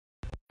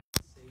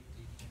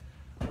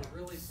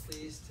really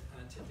pleased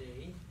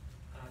today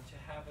to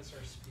have as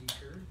our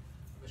speaker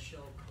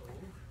Michelle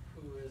Cove,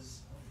 who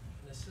is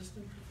an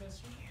assistant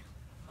professor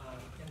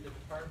in the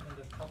Department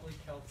of Public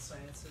Health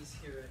Sciences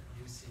here at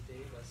UC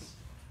Davis.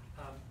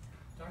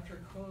 Dr.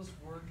 Cove's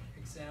work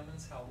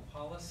examines how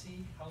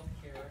policy,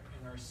 healthcare,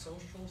 and our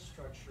social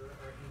structure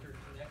are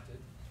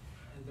interconnected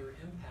and their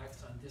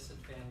impacts on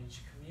disadvantaged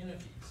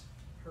communities.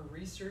 Her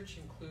research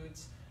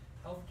includes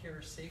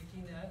healthcare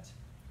safety net,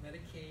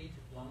 Medicaid,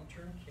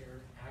 long-term care,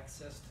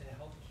 access to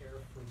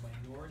healthcare for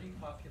minority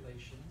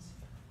populations,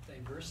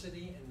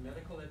 diversity in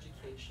medical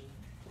education,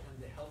 and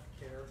the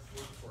healthcare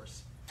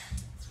workforce.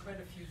 It's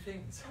quite a few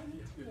things. I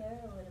need to hear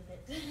a little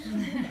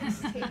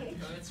bit.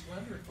 No, it's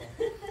wonderful.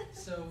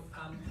 So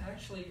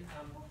actually,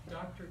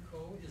 Dr.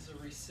 Coe is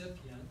a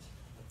recipient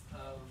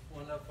of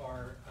one of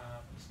our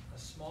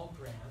small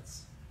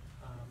grants,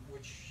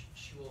 which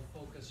she will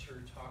focus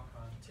her talk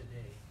on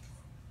today.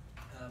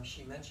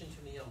 She mentioned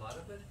to me a lot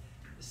of it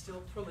is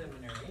still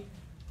preliminary,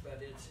 but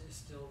it is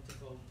still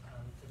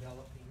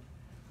developing.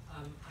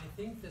 I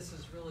think this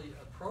is really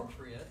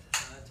appropriate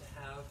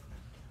to have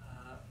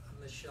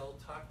Michelle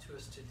talk to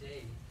us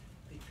today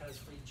because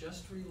we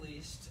just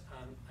released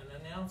an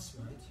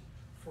announcement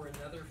for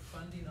another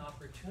funding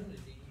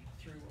opportunity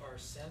through our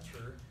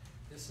center.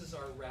 This is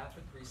our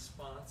rapid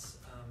response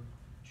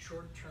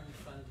short-term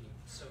funding.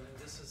 So,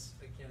 and this is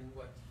again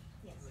what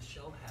Yes.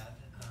 Michelle had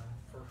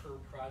for her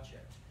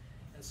project.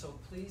 And so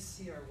please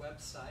see our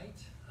website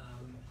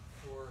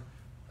for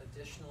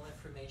additional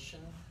information.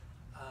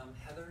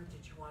 Heather,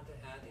 did you want to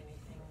add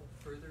anything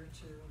further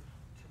to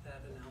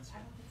that announcement?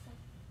 I don't think so.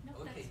 No,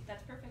 Okay.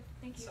 that's perfect.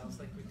 Thank you. Sounds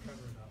like we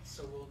covered it all.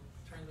 So we'll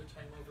turn the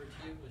time over to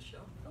you,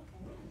 Michelle.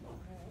 Okay, all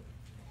right.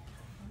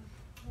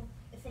 Well,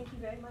 thank you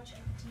very much.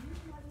 Do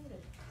you want me to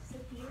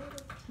sit here?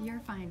 You're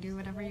fine. Do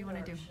whatever you want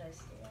to do. Should I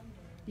stand? Or?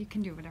 You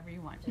can do whatever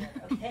you want.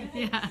 Okay.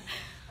 Yeah.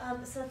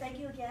 So thank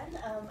you again.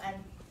 And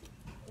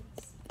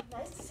it's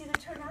nice to see the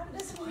turnout.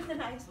 It is more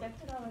than I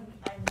expected, I'll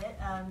admit.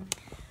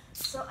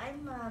 So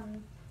I'm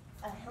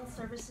a health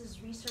services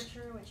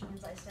researcher, which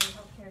means I study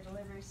healthcare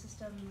delivery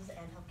systems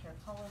and healthcare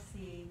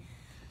policy,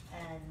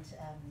 and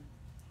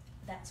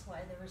that's why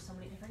there were so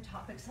many different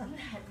topics on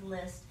that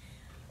list.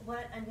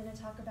 What I'm going to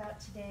talk about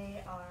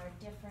today are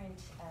different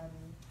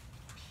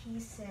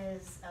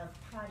pieces of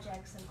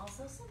projects and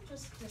also some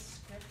just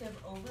descriptive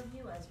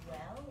overview as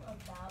well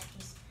about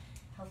just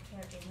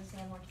healthcare in the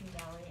San Joaquin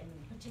Valley, and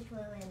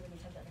particularly I'm going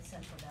to talk about the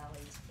Central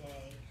Valley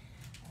today.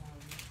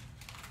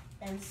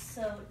 And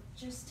so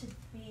just to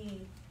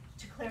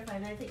clarify,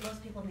 and I think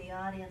most people in the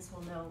audience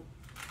will know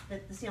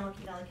that the San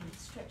Joaquin Valley can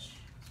stretch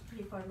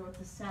pretty far north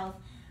to south.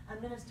 I'm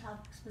going to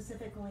talk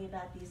specifically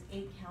about these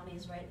 8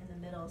 counties right in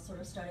the middle, sort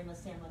of starting with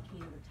San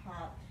Joaquin at the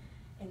top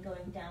and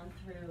going down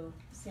through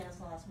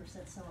Stanislaus,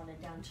 Merced, so on,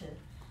 and down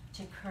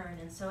to Kern.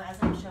 And so as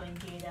I'm showing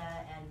data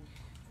and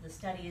the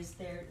studies,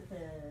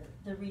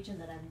 the region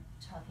that I'm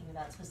talking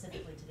about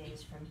specifically today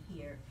is from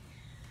here.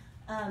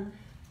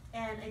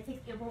 And I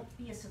think it won't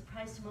be a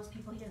surprise to most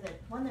people here that,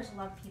 one, there's a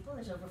lot of people,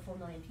 there's over 4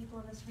 million people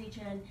in this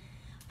region,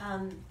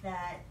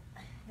 that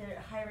there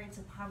are high rates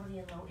of poverty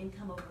and low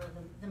income. Over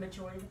the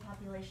majority of the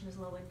population is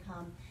low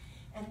income.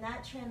 And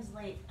that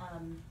translates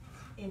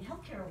in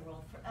healthcare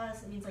world, for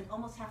us, it means like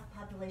almost half the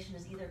population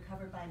is either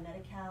covered by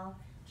Medi-Cal,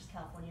 which is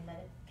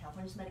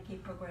California's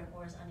Medicaid program,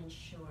 or is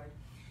uninsured.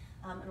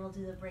 And we'll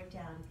do the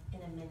breakdown in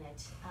a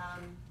minute.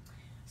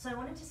 So I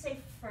wanted to say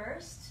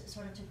first,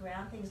 sort of to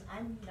ground things,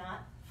 I'm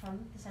not from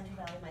the Central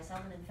Valley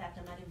myself, and in fact,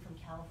 I'm not even from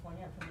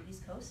California, I'm from the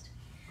East Coast.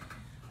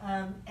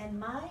 And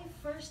my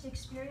first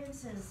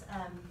experiences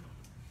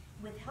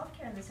with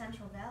healthcare in the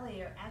Central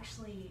Valley are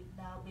actually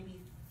about maybe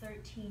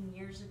 13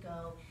 years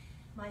ago.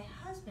 My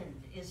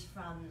husband is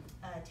from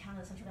a town in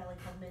the Central Valley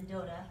called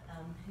Mendota,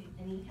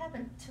 and he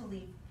happened to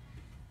leave,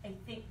 I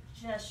think,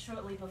 just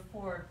shortly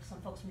before some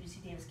folks from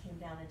UC Davis came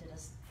down and did a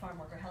farm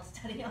worker health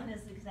study on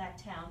his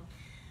exact town.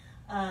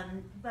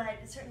 But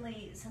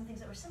certainly some things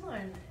that were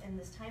similar in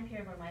this time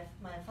period where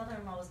my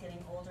father-in-law was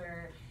getting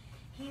older.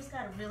 He's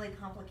got a really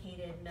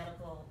complicated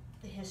medical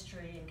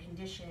history and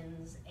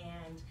conditions,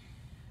 and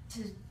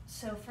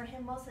so for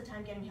him, most of the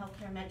time getting health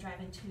care meant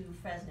driving to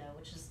Fresno,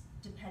 which is,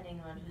 depending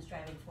on who's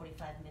driving,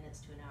 45 minutes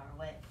to an hour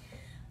away.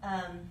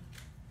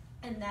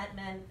 And that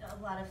meant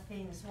a lot of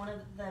things. One of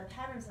the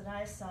patterns that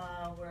I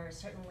saw were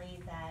certainly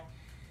that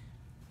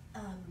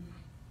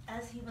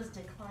as he was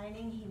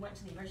declining, he went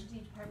to the emergency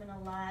department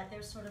a lot.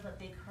 There's sort of a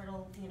big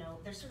hurdle,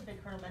 there's sort of a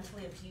big hurdle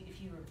mentally if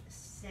you were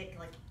sick,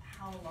 like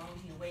how long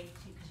do you wait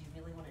because you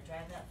really want to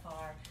drive that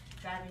far.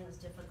 Driving was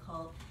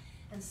difficult.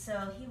 And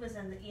so he was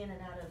in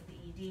and out of the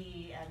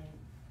ED and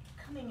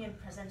coming in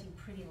presenting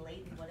pretty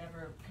late in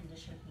whatever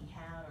condition he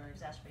had or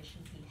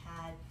exacerbation he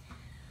had.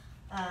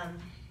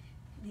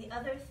 The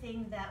other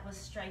thing that was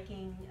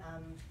striking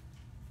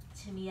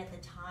to me at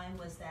the time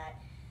was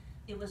that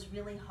it was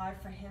really hard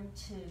for him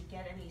to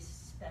get any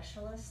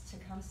specialists to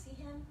come see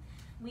him.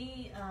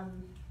 We,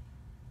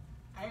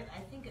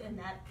 I think in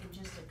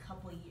just a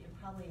couple years,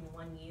 probably in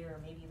 1 year, or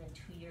maybe even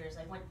 2 years.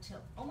 I went to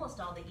almost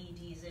all the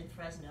EDs in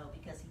Fresno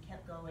because he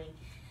kept going,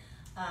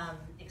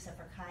 except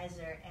for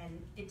Kaiser,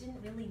 and it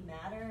didn't really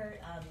matter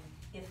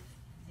if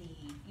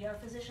the ER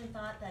physician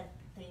thought that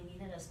they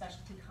needed a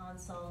specialty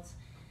consult.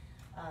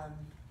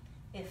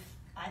 If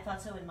I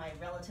thought so in my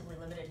relatively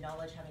limited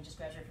knowledge, having just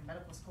graduated from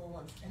medical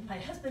school, and my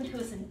husband who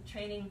was in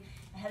training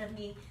ahead of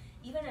me,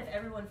 even if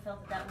everyone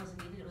felt that that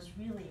wasn't needed, it was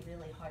really,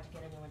 really hard to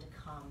get anyone to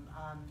come.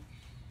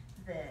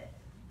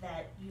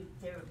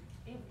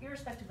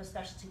 Irrespective of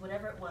specialty,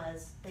 whatever it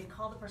was, they'd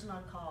call the person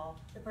on call.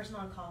 The person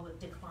on call would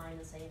decline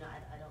and say,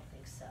 I don't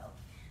think so.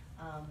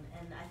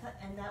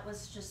 And that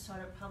was just sort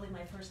of probably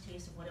my first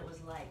taste of what it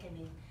was like. I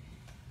mean,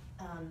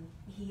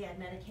 he had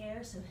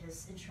Medicare, so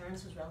his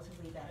insurance was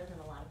relatively better than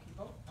a lot of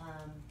people,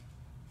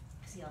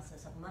 because he also had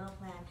a supplemental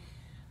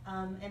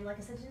plan. And like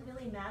I said, it didn't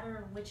really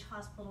matter which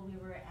hospital we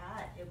were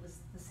at. It was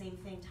the same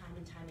thing time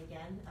and time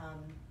again.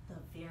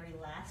 The very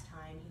last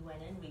time he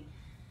went in,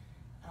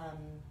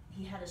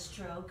 he had a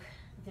stroke.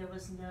 There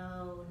was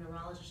no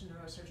neurologist or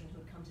neurosurgeon who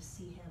would come to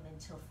see him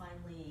until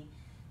finally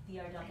the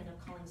ER doc ended up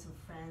calling some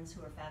friends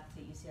who were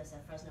faculty at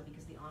UCSF Fresno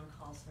because the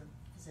on-calls for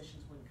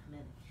physicians wouldn't come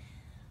in.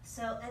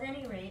 So at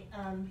any rate,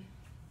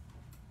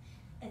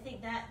 I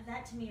think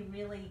that to me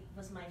really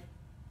was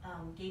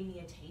gave me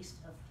a taste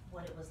of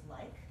what it was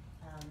like,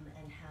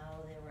 and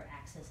how there were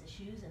access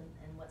issues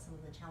and what some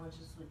of the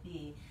challenges would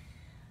be.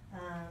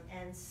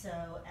 And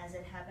so as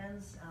it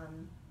happens,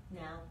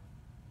 now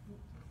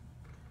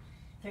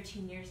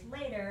 13 years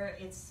later,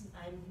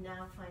 I'm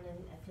now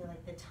finding, I feel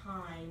like, the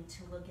time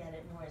to look at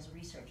it more as a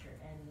researcher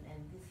and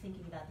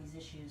thinking about these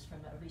issues from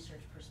a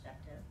research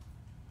perspective.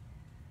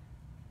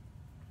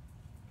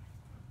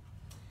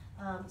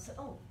 This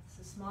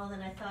is smaller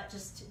than I thought.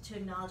 Just to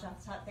acknowledge off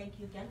the top, thank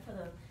you again for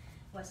the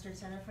Western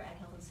Center for Ag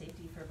Health and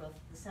Safety for both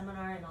the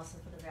seminar and also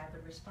for the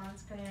Rapid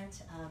Response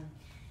Grant.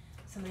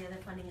 Some of the other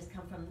funding has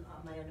come from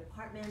my own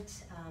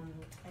department.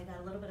 I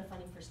got a little bit of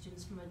funding for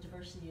students from a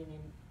Diversity and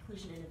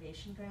Inclusion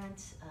Innovation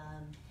Grant.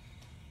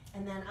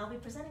 And then I'll be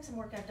presenting some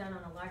work I've done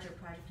on a larger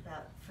project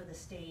for the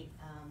state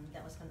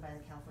that was funded by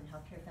the California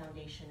Healthcare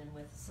Foundation and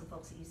with some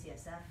folks at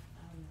UCSF.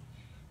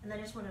 And I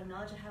just want to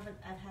acknowledge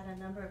I've had a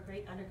number of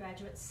great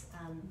undergraduates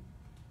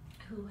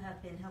who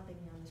have been helping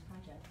me on this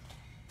project.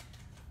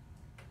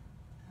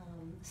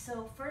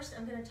 So first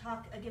I'm going to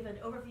give an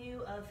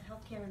overview of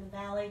healthcare in the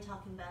Valley,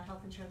 talking about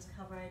health insurance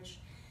coverage,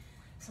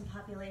 some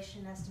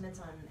population estimates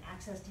on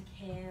access to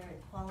care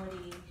and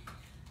quality,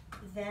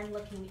 then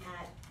looking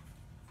at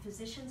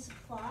physician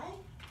supply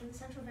in the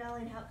Central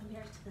Valley and how it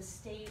compares to the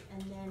state,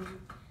 and then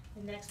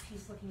the next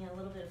piece looking at a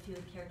little bit of a few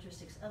of the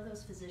characteristics of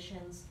those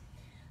physicians,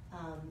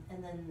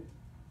 and then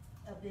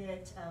a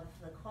bit of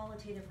the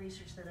qualitative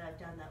research that I've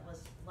done that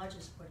was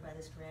largely supported by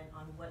this grant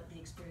on what the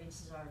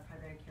experiences are of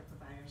primary care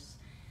providers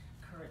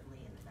currently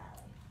in the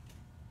Valley.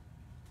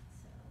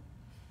 So,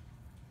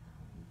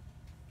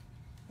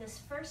 this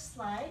first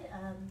slide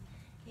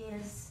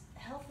is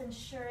health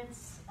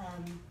insurance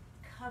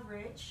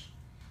coverage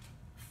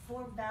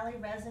for Valley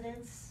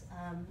residents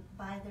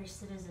by their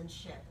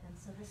citizenship. And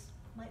so this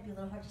might be a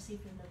little hard to see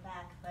from the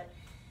back, but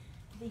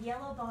the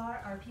yellow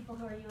bar are people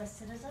who are U.S.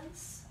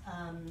 citizens.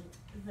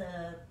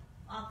 The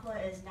aqua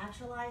is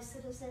naturalized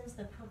citizens.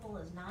 The purple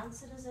is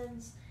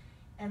non-citizens.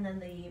 And then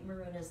the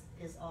maroon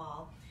is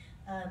all.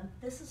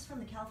 This is from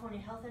the California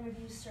Health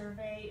Interviews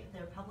Survey.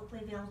 They're publicly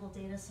available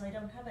data, so I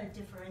don't have a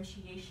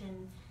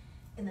differentiation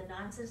in the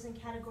non-citizen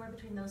category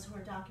between those who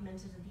are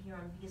documented and here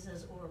on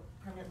visas or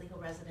permanent legal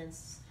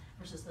residents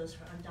versus those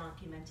who are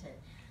undocumented.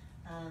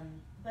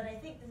 But I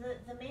think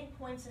the main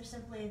points are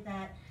simply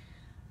that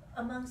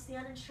amongst the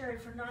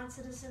uninsured, for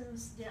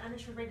non-citizens, the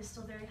uninsured rate is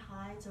still very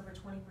high. It's over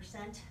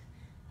 20%.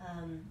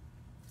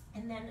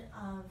 And then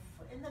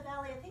in the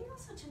Valley, I think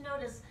also to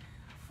note is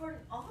for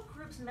all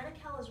groups,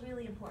 Medi-Cal is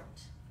really important.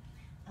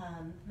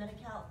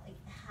 Medi-Cal, like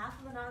half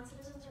of the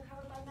non-citizens are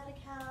covered by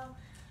Medi-Cal.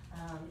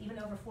 Even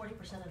over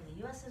 40% of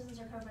the U.S. citizens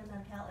are covered by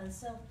Medi-Cal. And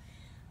so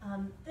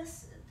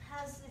this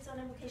has its own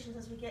implications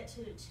as we get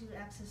to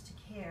access to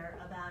care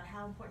about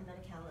how important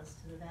Medi-Cal is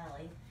to the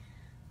Valley.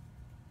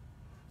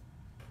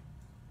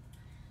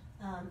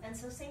 And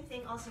so same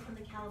thing also from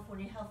the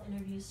California Health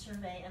Interviews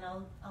Survey, and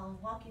I'll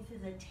walk you through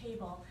the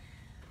table.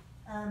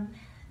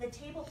 The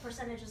table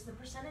percentage is the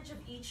percentage of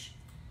each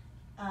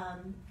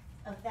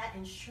of that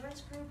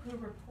insurance group who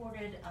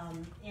reported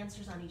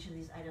answers on each of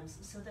these items.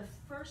 So the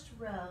first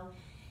row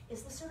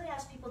is the survey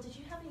asked people, did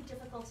you have any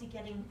difficulty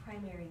getting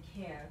primary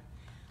care?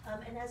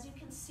 And as you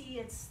can see,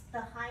 it's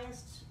the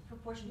highest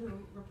proportion who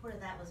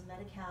reported that was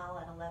Medi-Cal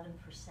at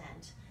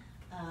 11%,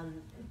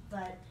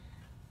 but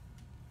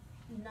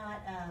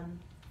not.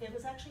 It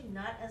was actually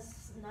not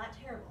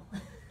terrible.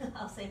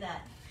 I'll say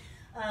that.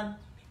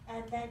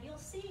 And then you'll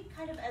see,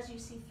 kind of as you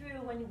see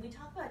through, when we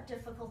talk about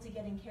difficulty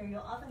getting care, you'll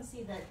often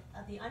see that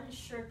the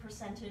uninsured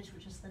percentage,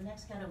 which is the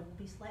next category,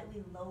 will be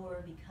slightly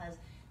lower because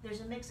there's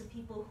a mix of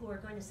people who are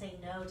going to say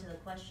no to the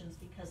questions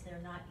because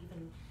they're not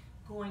even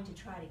going to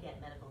try to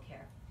get medical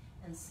care.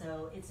 And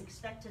so it's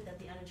expected that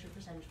the uninsured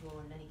percentage will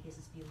in many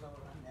cases be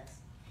lower on this.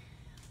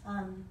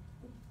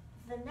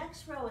 The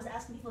next row is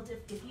asking people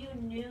if you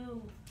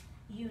knew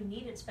you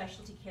needed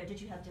specialty care, did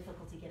you have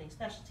difficulty getting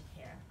specialty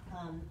care?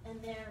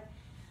 And there,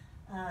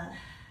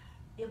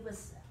 it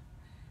was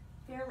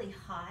fairly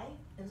high.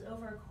 It was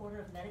over a quarter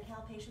of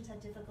Medi-Cal patients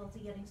had difficulty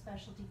getting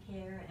specialty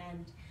care,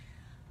 and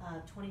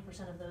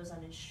 20% of those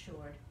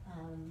uninsured.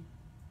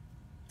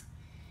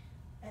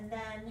 And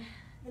then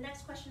the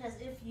next question is,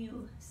 if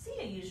you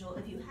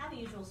have a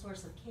usual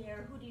source of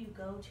care, who do you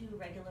go to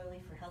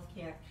regularly for health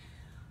care?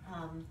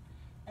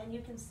 And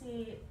you can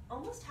see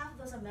almost half of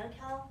those on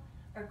Medi-Cal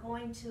are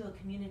going to a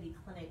community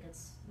clinic.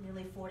 It's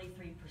nearly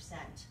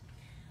 43%.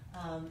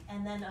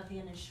 And then of the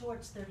uninsured,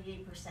 it's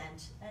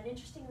 38%. And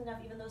interestingly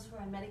enough, even those who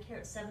are on Medicare,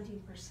 it's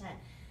 17%.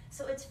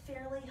 So it's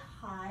fairly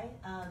high.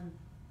 I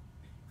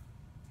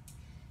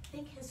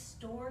think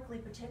historically,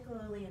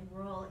 particularly in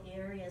rural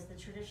areas, the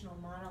traditional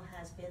model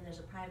has been there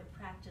are private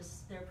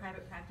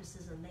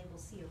practices, and they will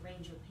see a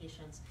range of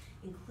patients,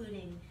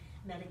 including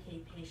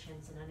Medicaid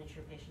patients and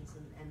uninsured patients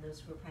and those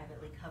who are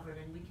privately covered.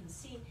 And we can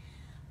see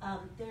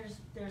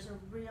there's a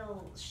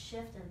real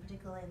shift, and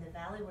particularly in the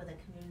Valley, where the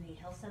community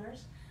health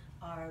centers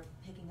are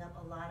picking up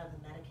a lot of the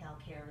Medi-Cal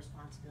care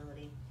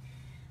responsibility.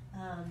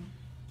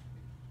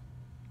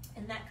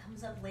 And that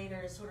comes up later,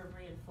 is sort of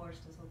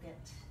reinforced as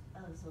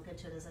we'll get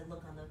to it as I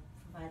look on the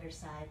provider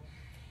side.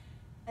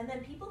 And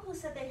then people who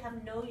said they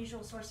have no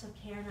usual source of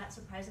care, not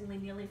surprisingly,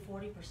 nearly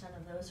 40%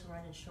 of those who are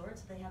uninsured,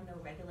 so they have no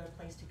regular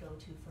place to go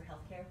to for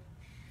health care.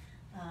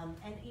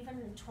 And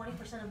even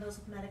 20% of those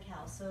with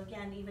Medi-Cal. So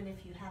again, even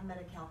if you have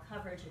Medi-Cal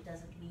coverage, it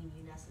doesn't mean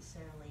you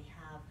necessarily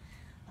have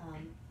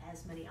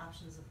as many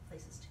options of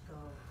places to go.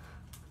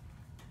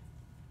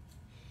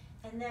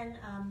 And then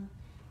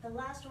the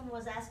last one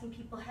was asking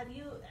people,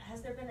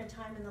 has there been a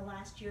time in the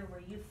last year where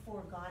you've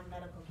foregone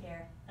medical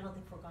care? I don't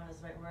think foregone is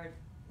the right word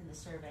in the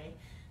survey.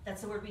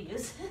 That's the word we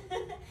use.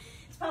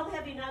 It's probably,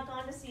 have you not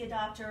gone to see a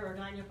doctor or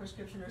gotten your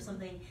prescription or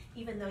something,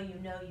 even though you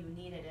know you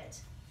needed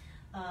it?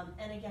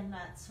 And again,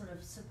 not sort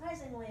of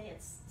surprisingly,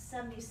 it's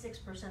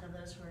 76% of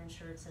those who are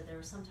insured said there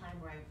was some time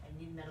where I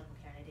needed medical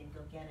care and I didn't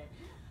go get it.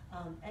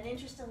 And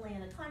interestingly,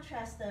 in a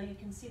contrast though, you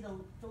can see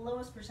the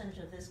lowest percentage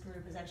of this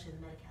group is actually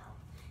the Medi-Cal.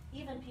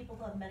 Even people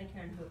who have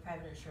Medicare and who have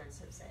private insurance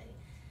have said,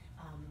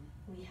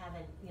 we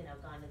haven't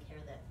gone the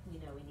care that we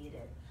know we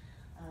needed.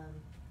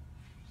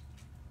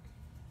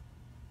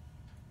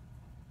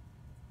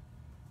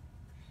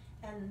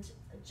 And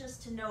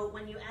just to note,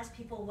 when you ask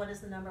people what is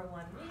the number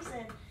one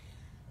reason,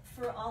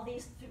 for all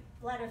these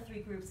latter three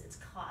groups, it's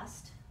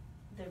cost.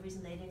 The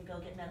reason they didn't go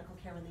get medical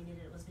care when they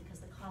needed it was because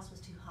the cost was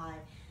too high.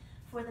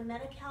 For the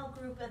Medi-Cal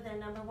group, their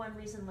number one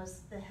reason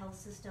was the health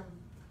system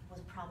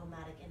was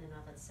problematic in and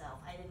of itself.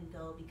 I didn't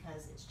go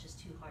because it's just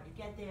too hard to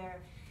get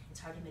there, it's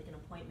hard to make an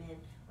appointment,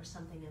 or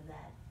something of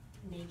that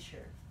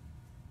nature.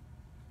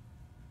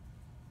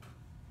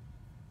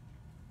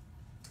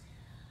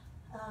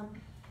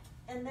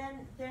 And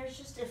then there's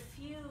just a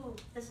few,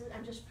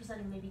 I'm just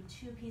presenting maybe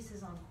two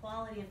pieces on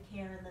quality of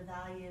care and the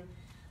value.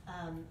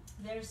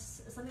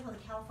 There's something called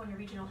the California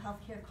Regional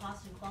Healthcare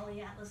Cost and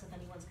Quality Atlas. If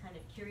anyone's kind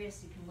of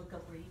curious, you can look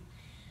up where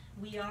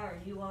we are or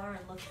you are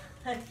and look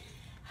at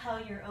how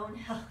your own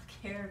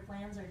healthcare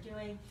plans are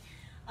doing.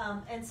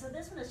 And so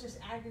this one is just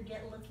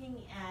aggregate,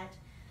 looking at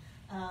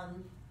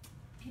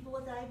people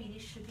with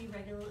diabetes should be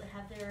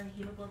have their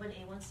hemoglobin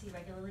A1C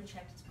regularly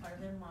checked as part of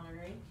their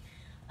monitoring.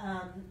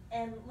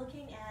 And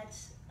looking at,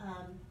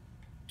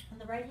 on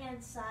the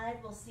right-hand side,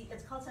 we'll see,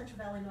 it's called Central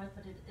Valley North,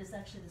 but it is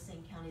actually the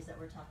same counties that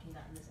we're talking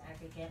about in this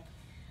aggregate.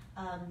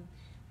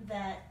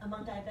 That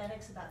among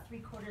diabetics, about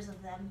 3/4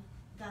 of them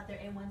got their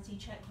A1C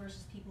checked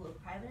versus people with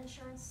private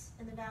insurance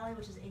in the Valley,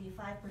 which is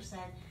 85%.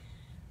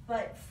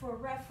 But for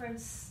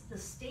reference, the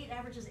state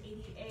average is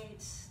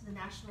 88, the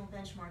national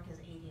benchmark is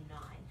 89.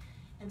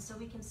 And so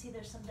we can see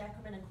there's some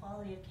decrement in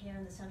quality of care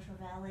in the Central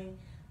Valley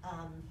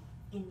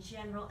in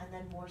general, and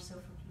then more so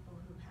for people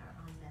who are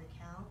on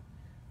Medi-Cal.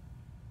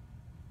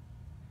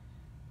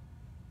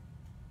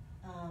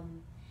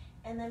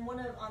 And then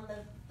on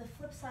the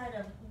flip side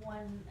of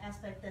one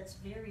aspect that's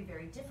very,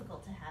 very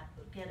difficult to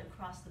get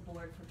across the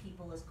board for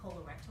people is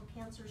colorectal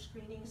cancer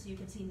screening. So you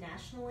can see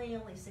nationally,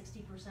 only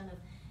 60% of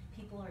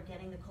people are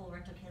getting the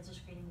colorectal cancer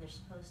screening they're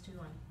supposed to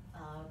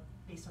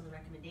based on the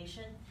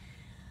recommendation.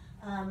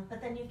 But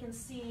then you can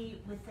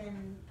see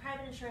within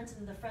private insurance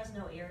in the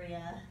Fresno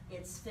area,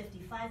 it's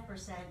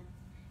 55%,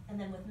 and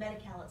then with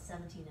Medi-Cal, it's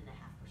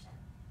 17.5%.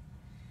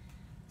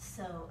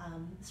 So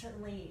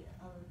certainly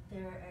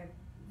there are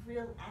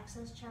real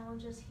access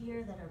challenges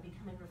here that are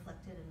becoming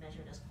reflected and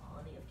measured as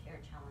quality of care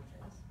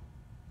challenges.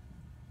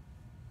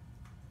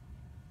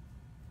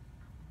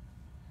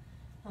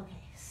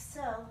 Okay,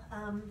 so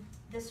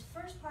this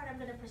first part I'm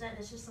going to present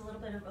is just a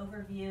little bit of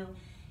overview.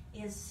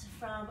 Is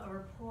from a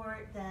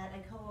report that I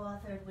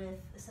co-authored with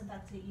some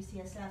faculty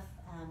at WCAHS,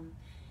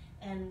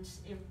 and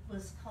it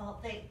was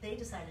called, they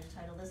decided to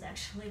title this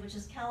actually, which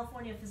is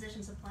California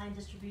Physician Supply and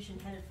Distribution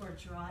Headed for a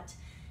Drought,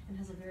 and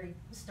has a very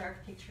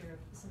stark picture of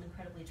some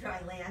incredibly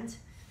dry land.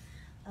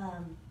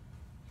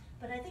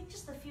 But I think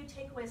just the few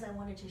takeaways I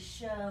wanted to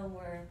show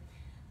were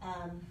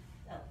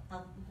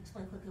I'll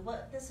explain quickly.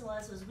 What this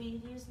was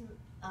we used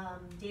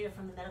data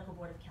from the Medical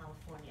Board of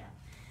California.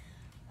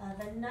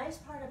 The nice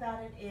part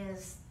about it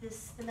is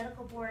the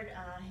medical board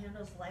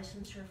handles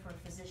licensure for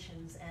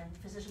physicians, and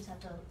physicians have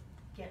to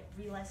get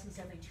relicensed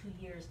every 2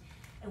 years.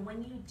 And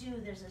when you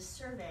do, there's a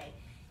survey,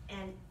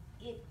 and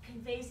it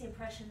conveys the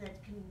impression that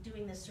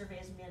doing this survey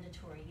is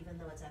mandatory, even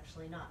though it's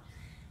actually not.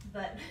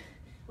 But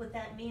what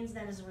that means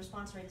then is the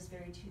response rate is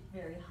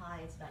very high.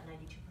 It's about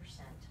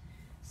 92%.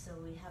 So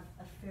we have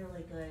a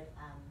fairly good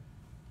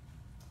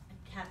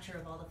capture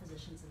of all the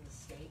physicians in the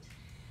state.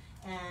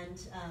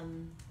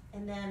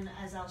 And then,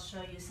 as I'll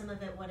show you, some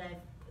of it,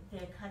 the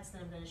cuts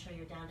that I'm going to show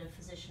you are down to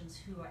physicians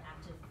who are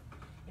active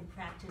in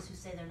practice, who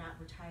say they're not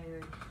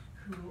retired,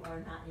 who are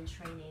not in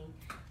training,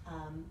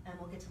 and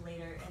we'll get to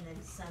later, and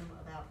then some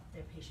about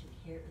their patient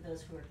care,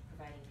 those who are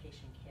providing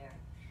patient care.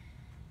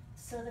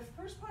 So the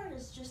first part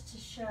is just to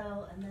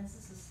show, and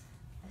this is,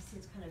 I see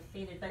it's kind of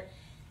faded, but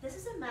this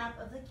is a map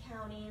of the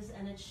counties,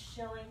 and it's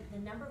showing the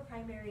number of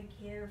primary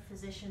care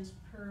physicians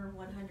per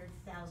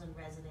 100,000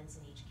 residents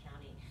in each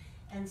county.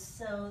 And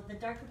so the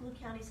darker blue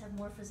counties have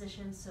more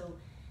physicians, so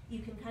you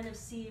can kind of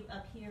see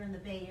up here in the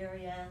Bay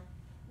Area,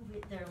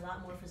 there are a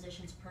lot more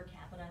physicians per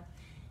capita.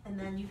 And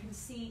then you can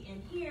see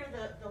in here,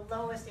 the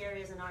lowest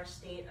areas in our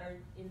state are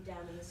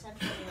down in the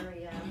central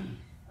area,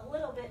 a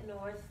little bit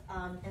north,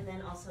 and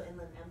then also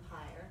Inland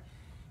Empire.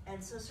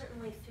 And so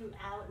certainly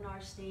throughout in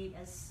our state,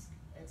 as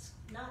it's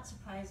not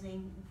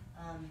surprising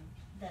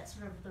that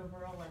sort of the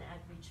rural and ag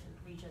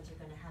regions are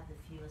going to have the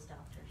fewest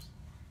doctors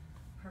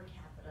per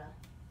capita.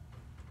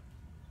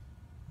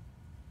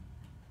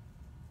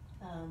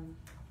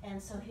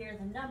 And so here are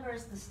the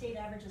numbers. The state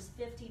average is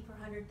 50 per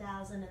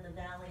 100,000. In the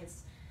valley,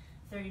 it's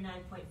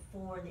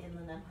 39.4. In the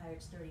Inland Empire,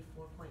 it's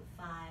 34.5.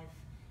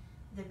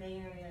 The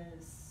Bay Area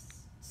is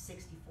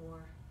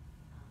 64.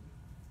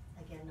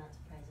 Again, not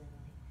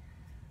surprisingly.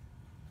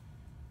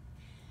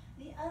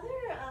 The other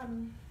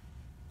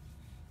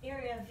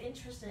area of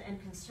interest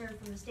and concern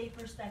from the state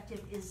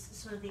perspective is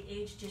sort of the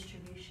age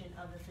distribution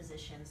of the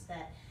physicians.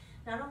 That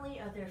not only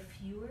are there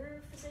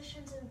fewer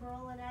physicians in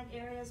rural and ag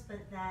areas, but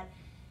that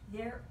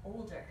they're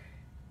older,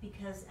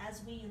 because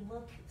as we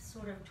look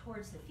sort of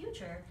towards the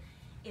future,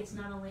 it's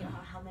not only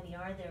how many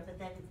are there, but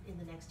then in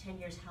the next 10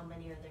 years, how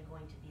many are there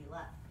going to be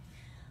left?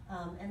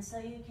 And so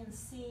you can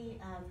see,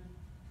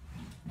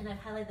 and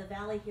I've highlighted the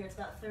valley here, it's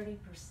about 30%,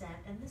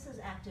 and this is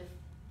active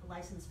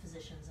licensed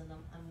physicians, and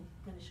I'm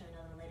going to show you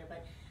another one later,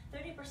 but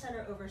 30%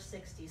 are over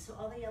 60, so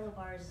all the yellow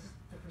bars is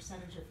the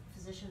percentage of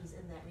physicians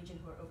in that region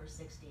who are over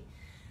 60.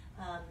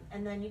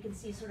 And then you can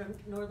see sort of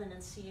Northern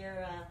and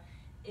Sierra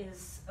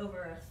is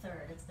over a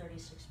third, it's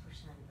 36%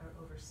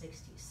 or over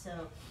 60.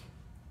 So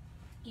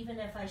even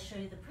if I show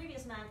you the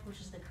previous map, which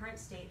is the current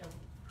state of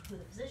who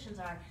the physicians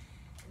are,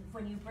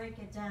 when you break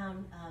it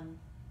down,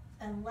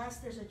 unless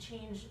there's a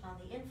change on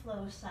the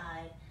inflow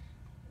side,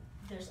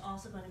 there's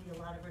also going to be a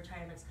lot of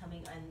retirements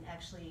coming and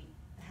actually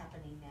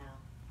happening now.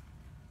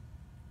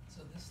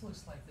 So this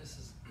looks like this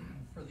is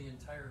for the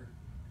entire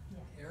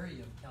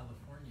area of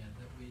California,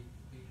 that we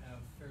have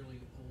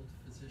fairly old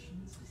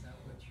physicians. Is that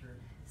what you're?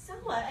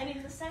 Somewhat. I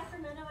mean, the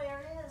Sacramento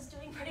area is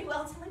doing pretty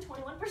well. It's only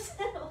 21%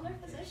 older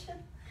physician.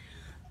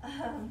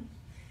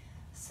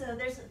 So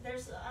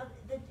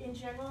in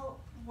general,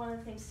 one of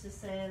the things to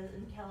say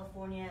in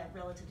California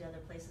relative to other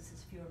places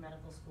is fewer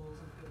medical schools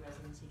and fewer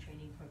residency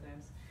training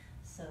programs.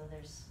 So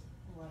there's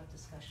a lot of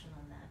discussion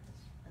on that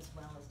as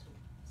well as to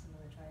some of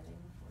the driving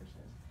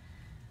forces.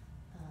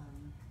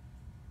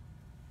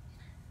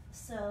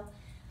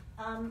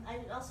 I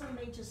also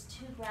made just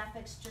 2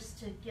 graphics just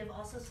to give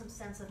also some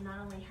sense of not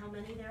only how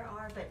many there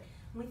are, but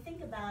when we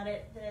think about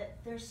it, that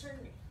there's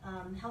certain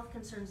health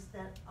concerns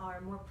that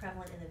are more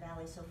prevalent in the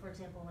valley. So for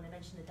example, when I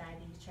mentioned the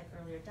diabetes check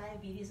earlier,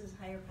 diabetes is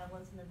higher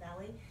prevalence in the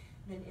valley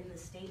than in the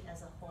state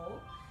as a whole.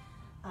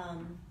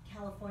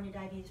 California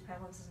diabetes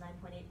prevalence is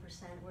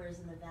 9.8%, whereas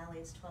in the valley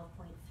it's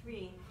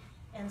 12.3%.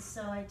 And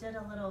so I did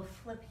a little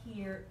flip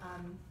here.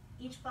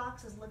 Each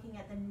box is looking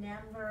at the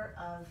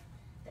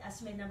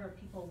estimated number of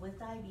people with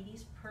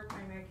diabetes per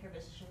primary care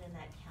physician in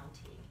that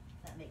county,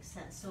 if that makes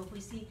sense. So if we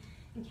see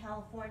in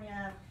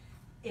California,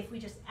 if we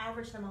just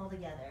average them all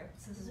together,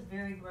 so this is a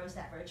very gross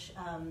average,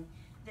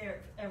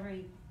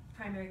 every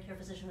primary care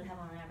physician would have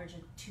on average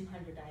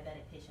 200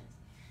 diabetic patients.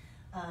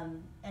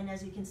 And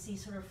as you can see,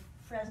 sort of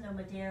Fresno,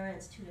 Madera,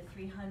 it's 200 to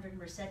 300.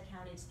 Merced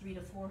County, it's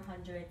 300 to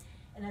 400.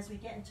 And as we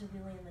get into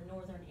really in the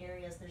northern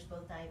areas, there's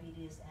both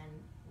diabetes and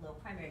low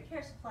primary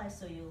care supplies,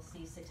 so you'll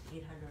see 600 to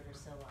 800 or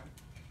so on.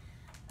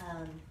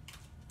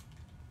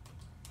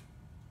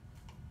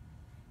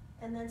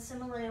 And then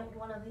similarly,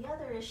 one of the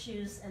other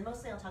issues, and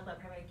mostly I'll talk about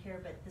primary care,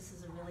 but this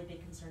is a really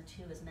big concern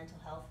too, is mental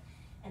health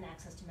and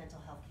access to mental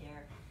health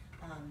care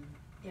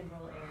in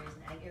rural areas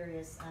and ag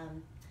areas.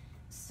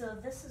 So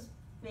this is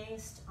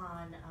based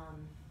on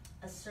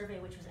a survey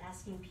which was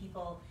asking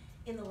people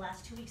in the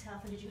last 2 weeks, how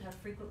often did you have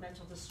frequent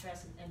mental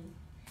distress?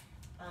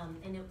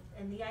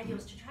 And the idea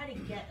was to try to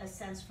get a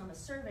sense from a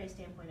survey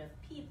standpoint of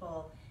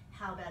people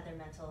how bad their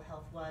mental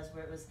health was,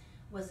 where it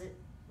was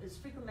is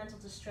frequent mental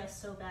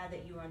distress so bad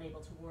that you are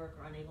unable to work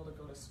or unable to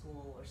go to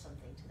school or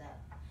something to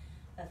that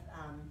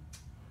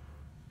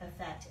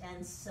effect.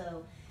 And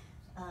so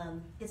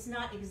it's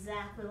not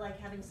exactly like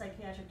having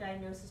psychiatric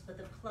diagnosis, but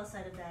the plus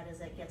side of that is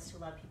that it gets to a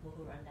lot of people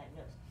who are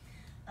undiagnosed.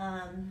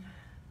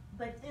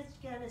 But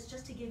it's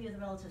just to give you the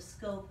relative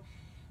scope.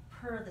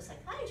 Per the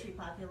psychiatry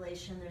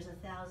population, there's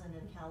 1,000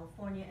 in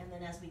California, and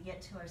then as we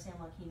get to our San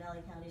Joaquin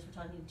Valley counties, we're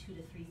talking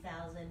 2,000 to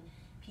 3,000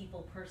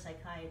 people per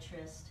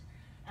psychiatrist.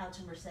 Out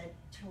to Merced,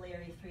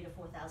 Tulare, 3,000 to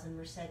 4,000,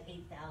 Merced,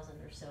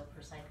 8,000 or so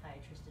per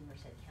psychiatrist in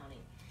Merced County.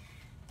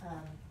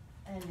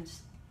 And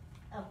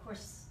of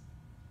course,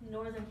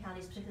 northern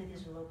counties, particularly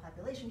these are low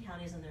population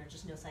counties, and there are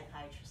just no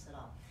psychiatrists at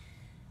all.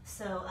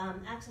 So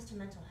access to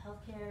mental health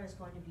care is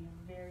going to be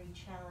very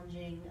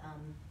challenging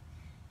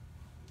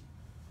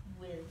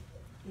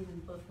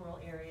in both rural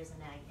areas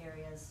and ag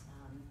areas,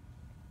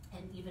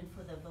 and even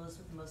for those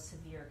with the most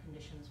severe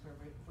conditions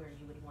where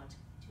you would want to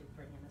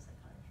bring in a psychiatrist.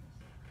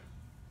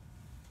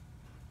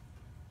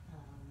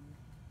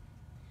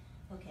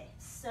 Okay,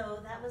 so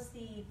that was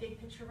the big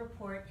picture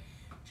report,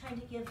 trying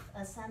to give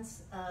a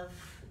sense of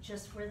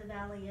just where the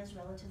valley is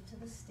relative to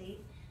the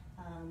state,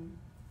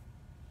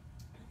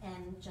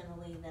 and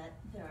generally that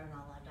there are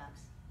not a lot of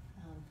dogs.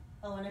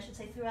 Oh, and I should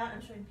say throughout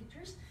I'm showing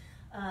pictures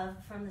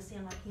from the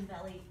San Joaquin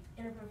Valley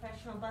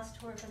Interprofessional Bus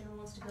Tour if anyone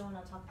wants to go, and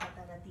I'll talk about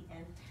that at the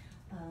end.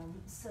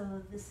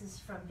 So this is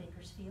from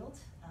Bakersfield.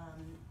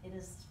 It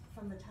is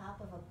from the top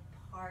of a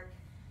park.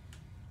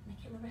 I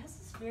can't remember, it has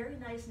this very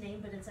nice name,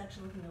 but it's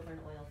actually looking over an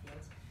oil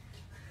field.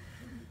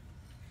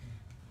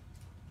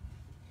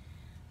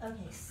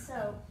 Okay,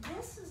 so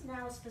this is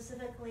now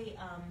specifically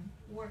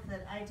work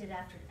that I did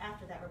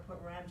after that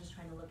report, where I'm just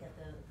trying to look at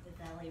the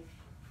valley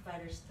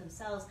providers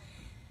themselves.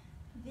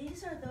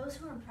 These are those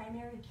who are in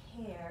primary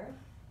care,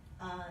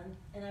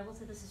 and I will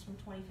say this is from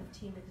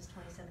 2015 because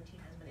 2017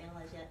 hasn't been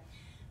analyzed yet,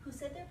 who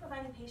said they're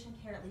providing patient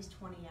care at least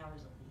 20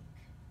 hours a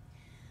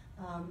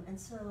week. And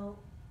so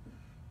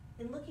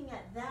in looking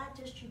at that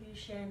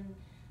distribution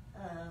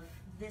of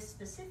this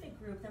specific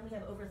group, then we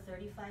have over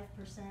 35%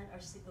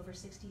 are over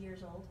 60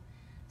 years old.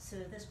 So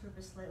this group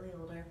is slightly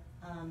older.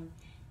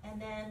 And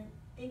then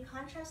in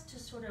contrast to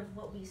sort of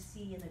what we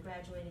see in the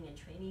graduating and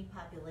trainee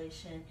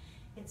population,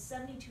 it's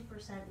 72%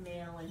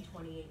 male and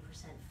 28%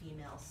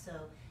 female. So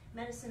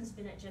medicine's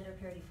been at gender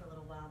parity for a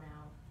little while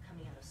now,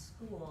 coming out of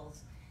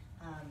schools.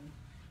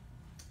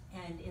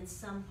 And in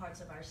some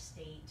parts of our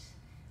state,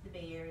 the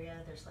Bay Area,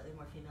 there's slightly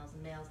more females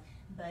than males,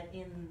 but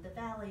in the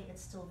Valley,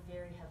 it's still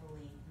very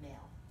heavily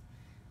male.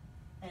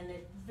 And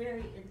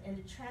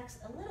it tracks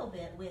a little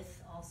bit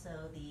with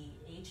also the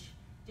age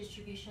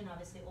distribution.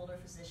 Obviously, older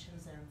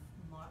physicians, there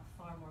are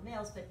far more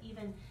males, but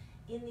even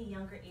in the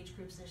younger age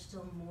groups, there's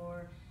still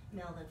more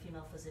male than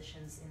female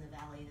physicians in the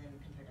Valley than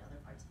compared to other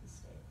parts of the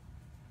state.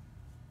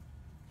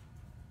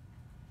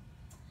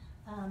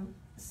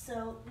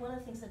 So one of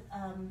the things that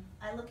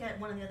I look at,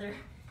 one of the other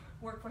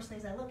workforce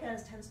things I look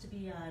at tends to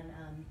be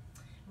on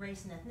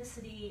race and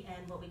ethnicity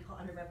and what we call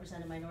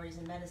underrepresented minorities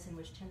in medicine,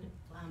 which tend to,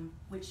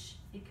 which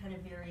it kind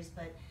of varies,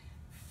 but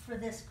for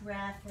this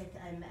graphic,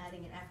 I'm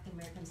adding in African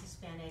Americans,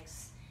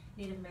 Hispanics,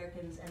 Native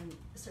Americans, and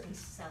certain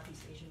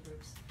Southeast Asian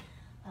groups.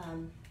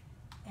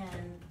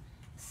 And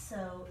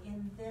so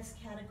in this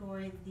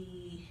category,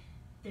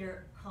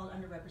 they're called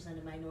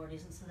underrepresented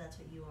minorities, and so that's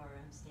what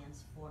URM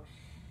stands for.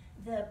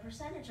 The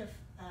percentage of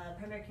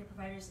primary care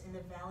providers in the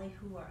Valley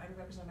who are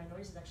underrepresented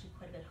minorities is actually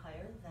quite a bit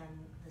higher than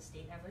the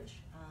state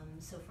average.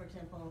 So for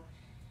example,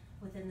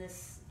 within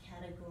this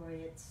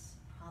category, it's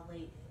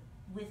probably,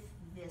 with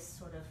this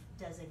sort of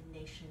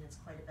designation, it's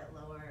quite a bit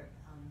lower.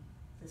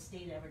 The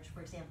state average,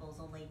 for example, is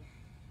only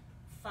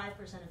 5%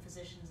 of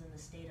physicians in the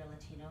state are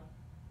Latino,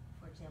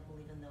 for example,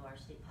 even though our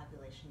state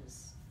population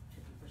is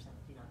 50%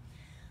 Latino.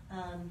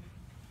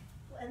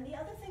 And the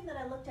other thing that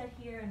I looked at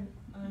here, and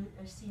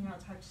I see now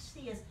it's hard to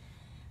see, is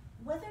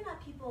whether or not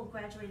people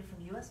graduated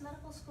from U.S.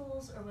 medical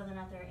schools or whether or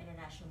not they're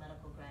international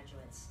medical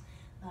graduates.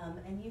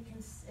 And you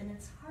can, and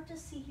it's hard to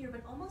see here,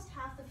 but almost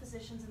half the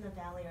physicians in the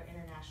Valley are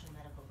international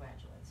medical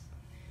graduates.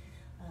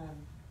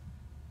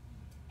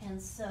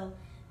 And so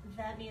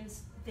that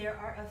means there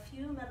are a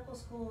few medical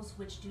schools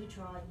which do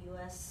draw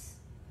U.S.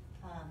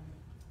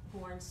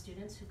 born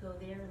students who go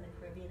there in the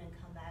Caribbean and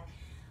come back.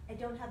 I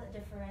don't have that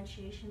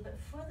differentiation, but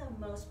for the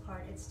most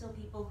part, it's still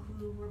people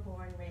who were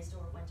born, raised,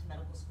 or went to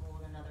medical school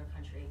in another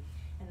country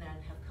and then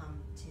have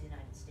come to the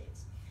United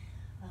States.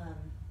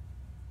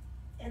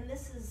 And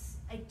this is,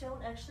 I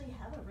don't actually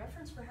have a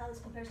reference for how this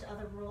compares to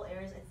other rural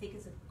areas. I think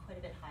it's quite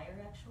a bit higher,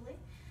 actually.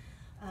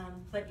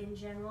 But in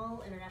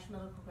general, international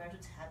medical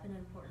graduates have been an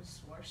important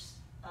source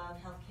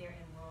of healthcare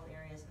in rural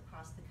areas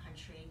across the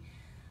country.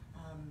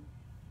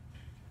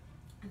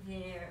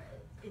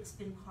 It's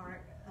been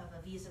part of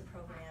a visa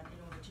program in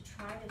order to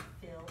try to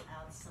fill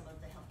out some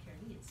of the healthcare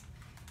needs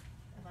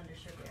of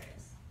underserved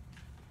areas.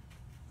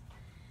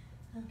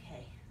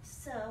 Okay,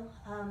 so,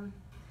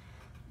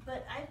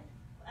 but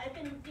I I've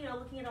been,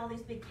 looking at all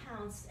these big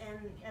counts,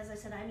 and as I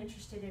said, I'm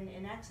interested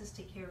in access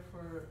to care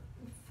for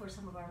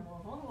some of our more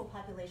vulnerable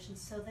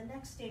populations. So the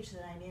next stage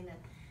that I'm in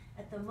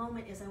at the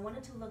moment is I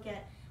wanted to look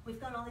at, we've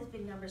got all these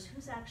big numbers,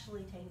 who's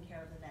actually taking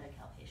care of the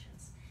Medi-Cal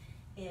patients?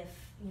 If,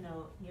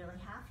 nearly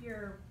half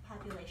your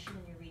population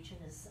in your region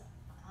is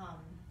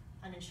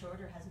uninsured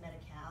or has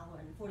Medi-Cal,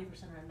 and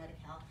 40% are on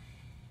Medi-Cal,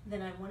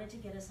 then I wanted to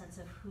get a sense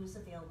of who's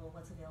available,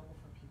 what's available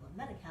for people in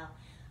Medi-Cal.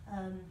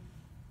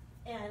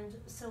 And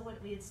so what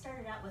we had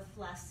started out with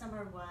last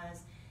summer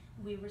was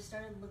we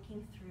started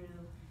looking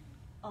through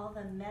all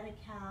the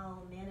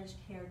Medi-Cal managed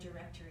care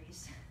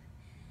directories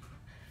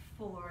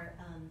for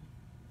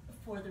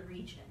the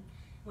region.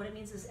 What it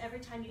means is every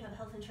time you have a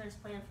health insurance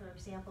plan, for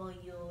example,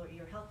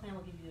 your health plan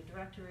will give you a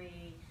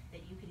directory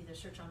that you could either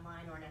search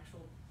online or an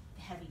actual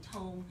heavy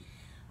tome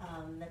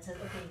that says,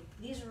 okay,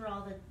 these are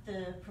all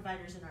the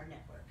providers in our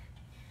network.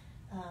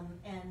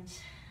 And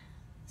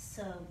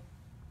so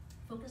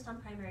focused on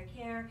primary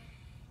care,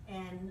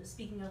 and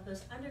speaking of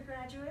those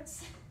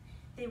undergraduates,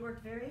 they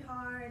worked very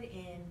hard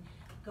in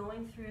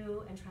going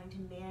through and trying to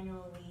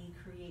manually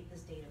create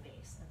this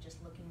database of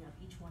just looking up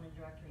each one in a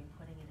directory and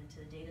putting it into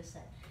the data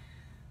set.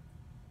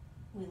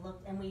 We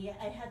looked, and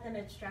I had them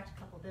extract a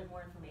couple bit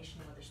more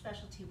information on what their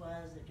specialty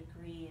was, their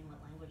degree, and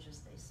what languages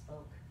they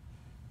spoke.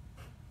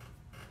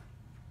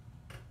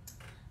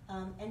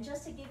 And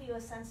just to give you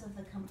a sense of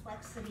the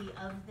complexity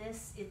of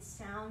this, it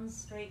sounds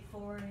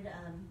straightforward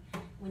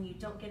when you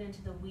don't get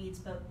into the weeds,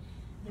 but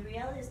the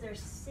reality is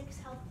there's 6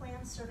 health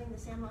plans serving the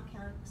San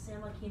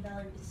Joaquin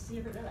Valley,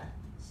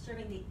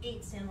 serving the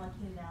 8 San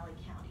Joaquin Valley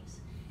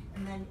counties.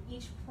 And then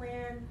each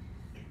plan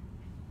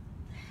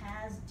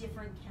has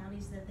different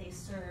counties that they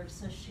serve.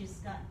 So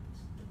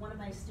one of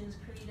my students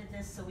created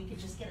this so we could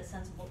just get a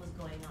sense of what was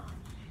going on.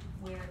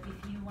 Where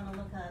if you want to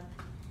look up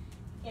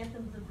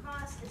Anthem Blue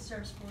Cross, it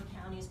serves 4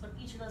 counties, but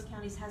each of those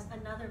counties has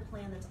another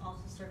plan that's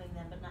also serving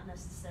them, but not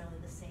necessarily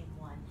the same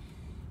one.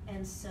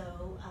 And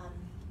so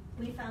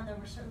we found there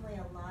were certainly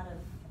a lot of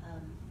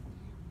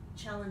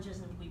challenges,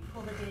 and we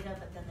pull the data,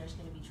 but then there's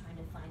going to be trying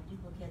to find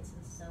duplicates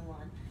and so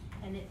on.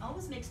 And it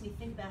always makes me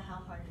think about how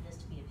hard it is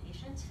to be a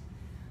patient.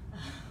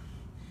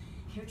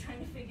 You're trying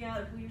to figure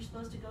out who you're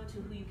supposed to go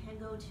to, who you can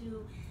go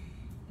to.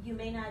 You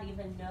may not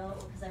even know,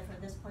 because I've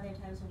heard this plenty of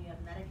times when you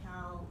have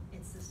Medi-Cal,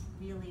 it's this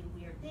really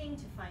weird thing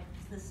to find,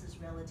 because this is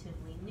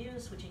relatively new,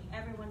 switching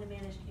everyone to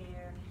managed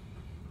care,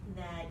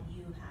 that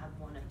you have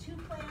one of 2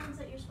 plans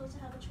that you're supposed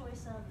to have a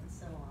choice of, and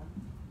so on.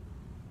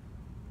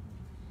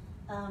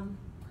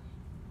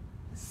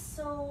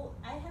 So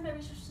I had my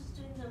research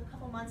students a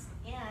couple months,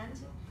 and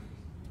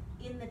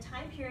in the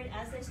time period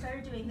as they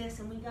started doing this,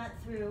 and we got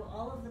through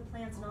all of the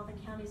plans in all the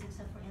counties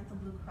except for Anthem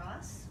Blue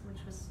Cross,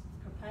 which was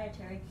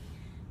proprietary,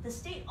 the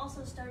state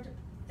also started to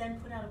then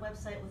put out a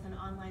website with an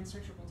online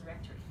searchable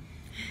directory.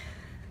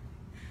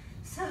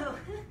 So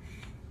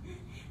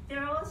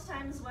there are always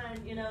times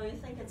when you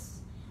think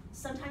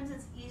sometimes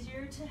it's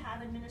easier to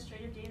have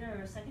administrative data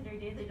or secondary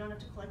data that you don't have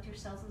to collect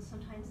yourselves, and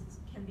sometimes it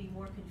can be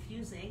more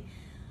confusing.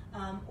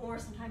 Or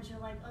sometimes you're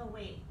like, oh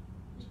wait,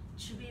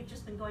 should we have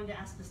just been going to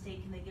ask the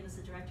state, can they give us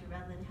a directory,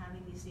 rather than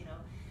having these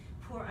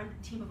poor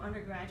team of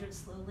undergraduates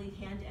slowly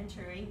hand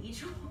entering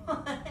each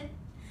one.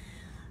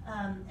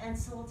 And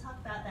so we'll talk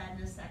about that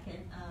in a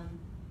second.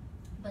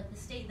 But the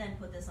state then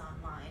put this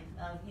online.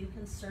 You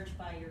can search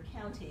by your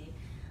county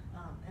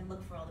and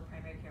look for all the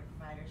primary care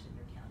providers in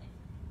your county.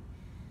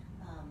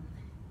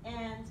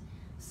 And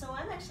so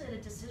I'm actually at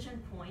a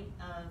decision point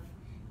of,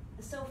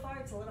 so far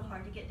it's a little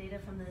hard to get data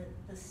from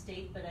the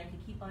state, but I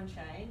could keep on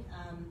trying.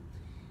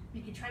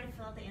 You could try to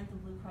fill out the Anthem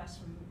Blue Cross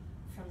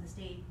from the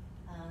state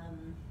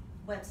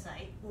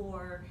website,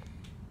 or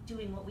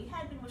doing what we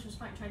had been, which was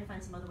trying to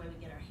find some other way we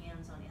get our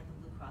hands on Anthem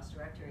Blue Cross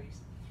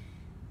directories.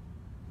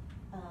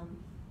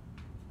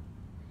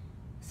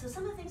 So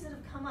some of the things that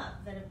have come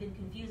up that have been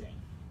confusing.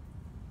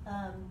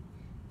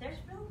 There's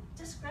real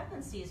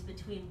discrepancies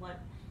between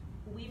what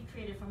we've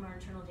created from our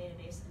internal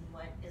database and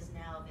what is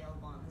now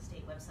available on the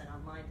state website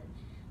online.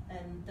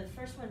 And the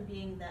first one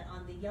being that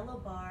on the yellow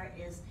bar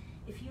is,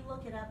 if you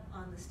look it up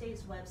on the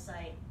state's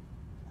website,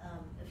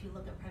 if you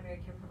look at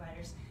primary care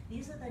providers,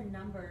 these are the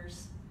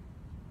numbers,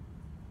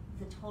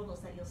 the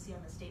totals that you'll see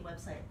on the state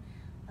website.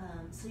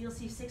 So you'll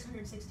see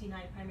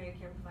 669 primary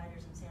care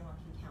providers in San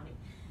Joaquin County.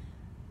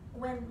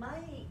 When my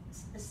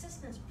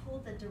assistants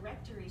pulled the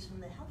directories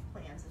from the health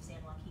plans of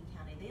San Joaquin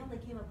County, they only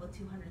came up with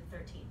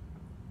 213.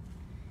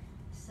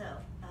 So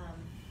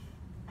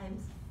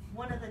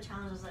one of the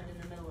challenges I'm in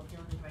the middle of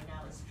dealing with right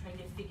now is trying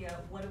to figure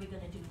out what are we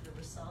going to do to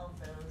resolve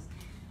those,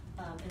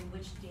 and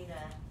which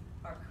data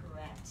are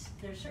correct.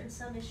 There are certain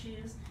some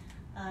issues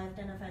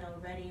identified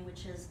already,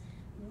 which is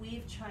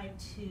we've tried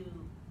to,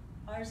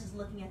 ours is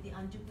looking at the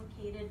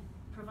unduplicated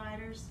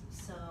providers.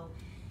 So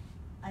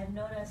I've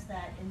noticed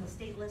that in the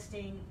state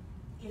listing,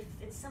 if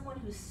it's someone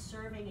who's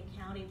serving a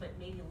county but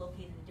maybe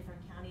located in a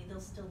different county, they'll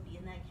still be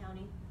in that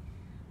county.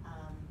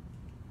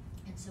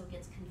 And so it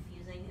gets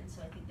confusing, and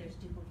so I think there's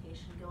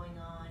duplication going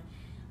on.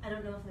 I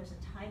don't know if there's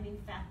a timing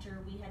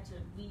factor. We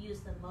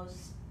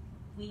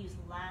we used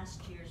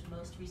last year's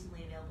most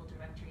recently available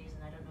directories,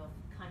 and I don't know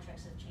if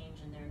contracts have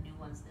changed and there are new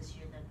ones this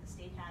year that the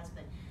state has,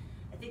 but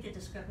I think the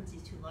discrepancy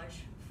is too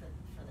large for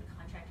the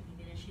contract to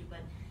be an issue.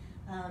 But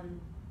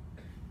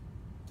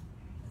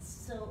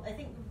so I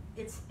think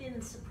it's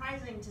been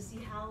surprising to see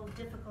how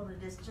difficult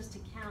it is just to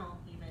count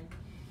even.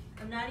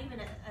 I'm not even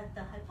at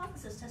the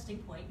hypothesis testing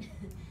point,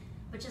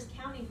 but just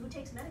counting who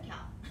takes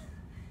Medi-Cal.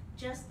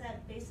 Just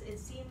that basic, it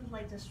seemed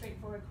like a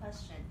straightforward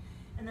question.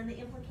 And then the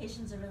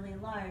implications are really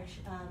large.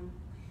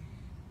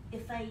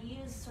 If I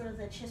use sort of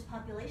the WCAHS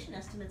population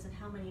estimates of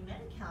how many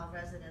Medi-Cal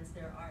residents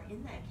there are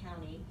in that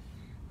county,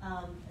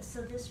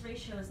 so this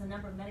ratio is the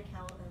number of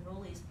Medi-Cal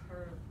enrollees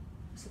per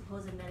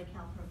supposed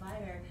Medi-Cal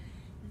provider.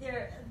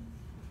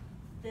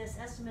 This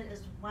estimate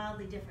is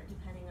wildly different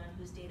depending on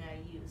whose data I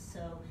use.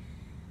 So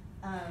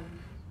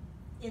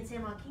in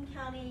San Joaquin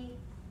County,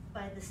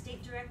 by the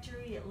state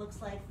directory, it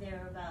looks like there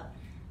are about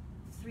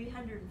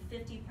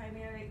 350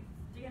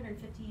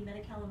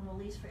 Medi-Cal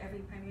enrollees for every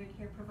primary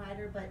care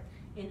provider, but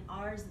in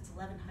ours it's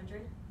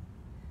 1,100.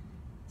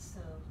 So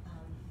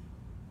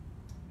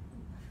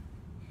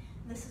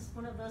this is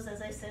one of those,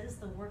 as I said, is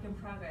the work in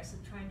progress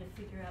of trying to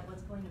figure out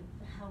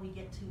how we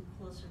get to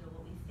closer to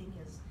what we think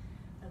is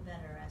a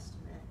better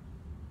estimate.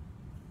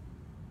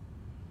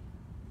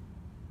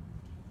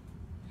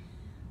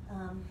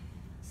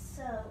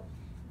 So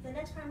the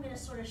next part I'm going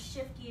to sort of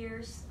shift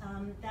gears.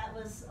 That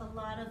was a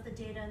lot of the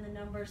data and the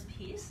numbers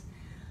piece.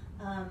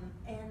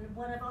 And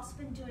what I've also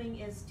been doing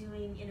is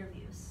doing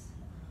interviews.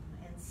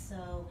 And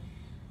so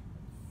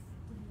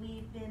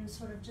we've been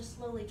sort of just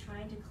slowly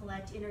trying to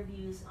collect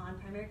interviews on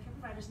primary care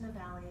providers in the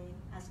Valley,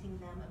 asking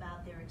them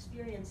about their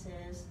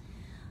experiences.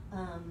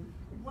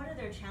 What are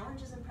their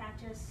challenges in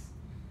practice,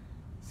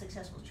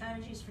 successful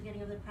strategies for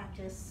getting over the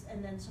practice,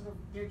 and then sort of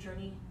their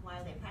journey, why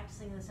are they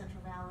practicing in the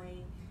Central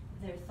Valley,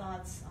 their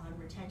thoughts on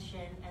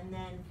retention, and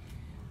then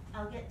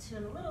I'll get to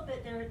in a little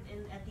bit there.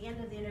 At the end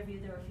of the interview,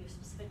 there were a few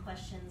specific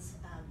questions,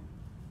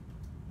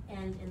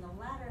 and in the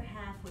latter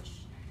half, which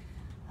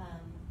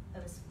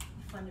was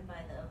funded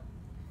by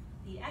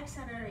the Ag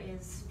Center,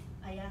 is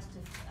I asked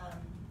if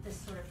this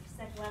sort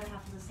of latter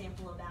half of the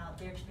sample about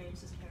their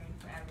experiences caring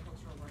for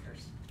agricultural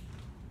workers.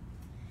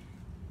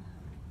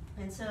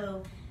 And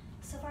so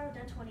far we've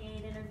done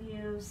 28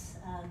 interviews.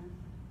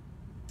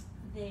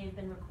 They've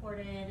been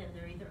recorded, and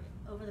they're either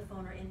over the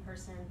phone or in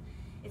person.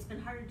 It's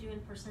been hard to do in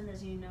person,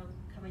 as you know,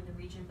 covering the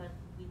region, but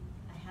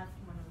I have,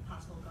 when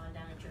possible, gone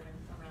down and driven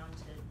around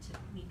to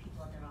meet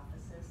people at their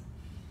offices.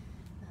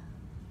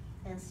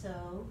 And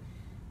so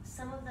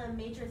some of the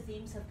major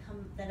themes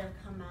that have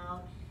come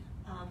out.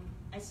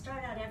 I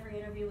start out every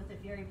interview with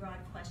a very broad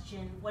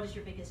question: what is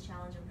your biggest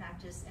challenge in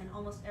practice? And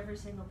almost every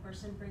single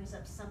person brings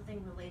up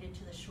something related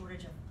to the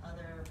shortage of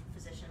other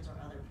physicians or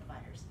other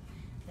providers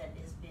that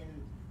has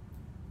been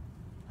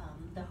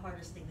the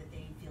hardest thing that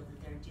they feel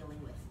that they're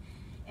dealing with.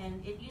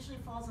 And it usually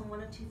falls on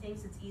one of two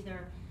things. It's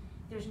either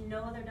there's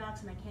no other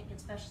docs and I can't get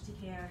specialty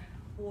care,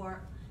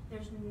 or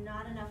there's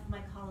not enough of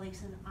my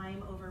colleagues and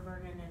I'm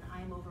overburdened and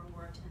I'm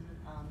overworked and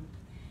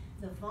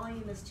the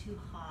volume is too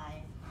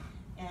high.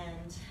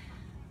 And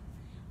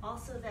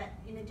also that,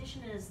 in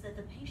addition, is that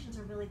the patients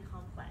are really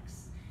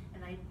complex.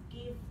 And I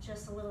gave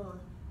just a little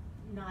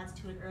nods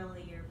to it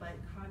earlier, but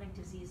chronic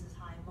disease is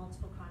high,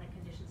 multiple chronic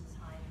conditions is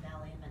high in the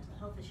Valley, and mental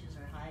health issues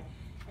are high.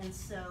 And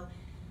so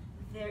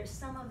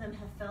some of them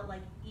have felt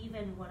like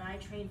even what I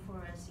train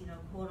for as,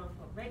 quote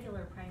unquote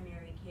regular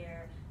primary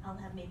care, I'll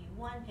have maybe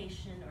one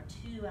patient or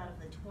two out of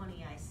the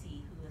 20 I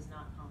see who is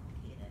not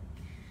complicated.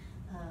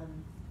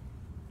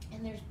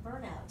 And there's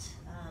burnout.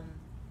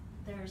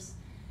 There's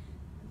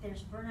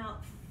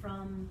burnout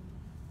from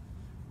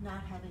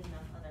not having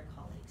enough other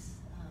colleagues.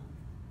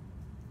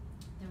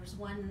 There was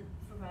one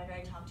provider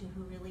I talked to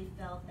who really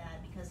felt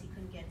that because he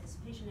couldn't get his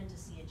patient into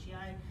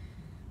CHEI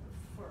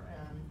for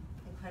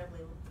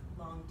incredibly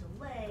long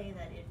delay,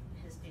 that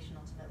his patient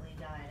ultimately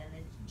died, and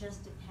it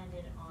just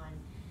depended on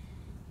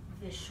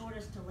the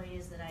shortest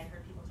delays that I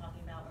heard people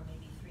talking about were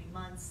maybe 3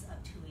 months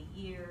up to a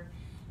year,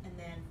 and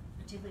then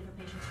particularly for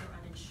patients who are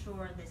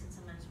uninsured, they said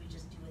sometimes we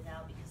just do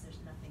without because there's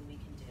nothing we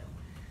can do.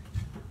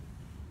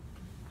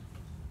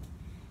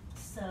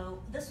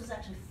 So this was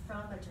actually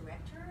from a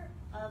director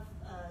of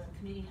a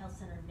community health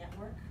center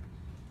network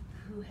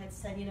who had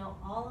said,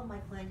 all of my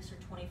clinics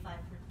are 25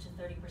 to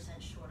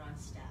 30% short on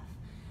staff.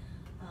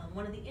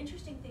 One of the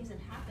interesting things that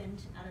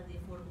happened out of the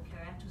Affordable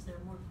Care Act was there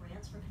were more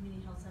grants for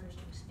community health centers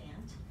to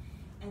expand.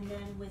 And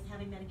then with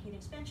having Medicaid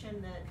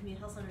expansion, the community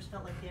health centers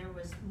felt like there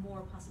was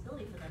more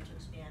possibility for them to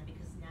expand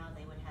because now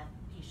they would have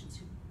patients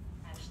who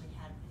actually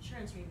had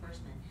insurance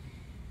reimbursement.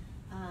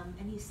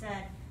 And he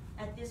said,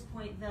 at this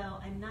point though,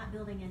 I'm not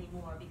building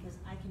anymore because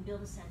I can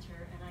build a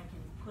center and I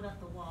can put up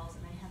the walls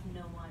and I have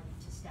no one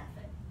to staff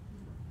it.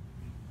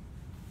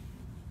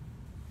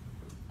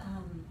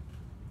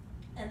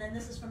 And then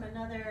this is from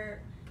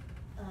another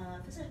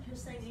physician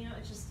who's saying,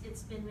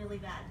 it's been really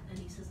bad. And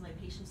he says, my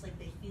patients,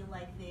 they feel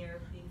like they're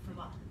being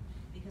forgotten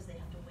because they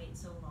have to wait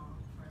so long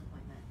for an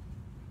appointment.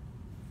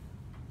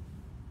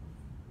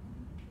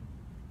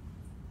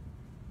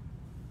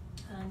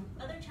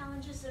 Other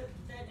challenges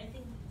that I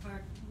think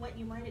are what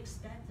you might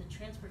expect. The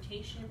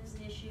transportation is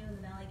an issue in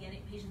the Valley,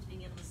 getting patients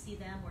being able to see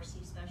them or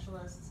see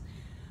specialists.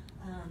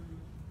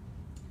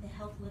 The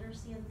health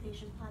literacy of the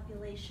patient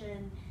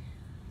population,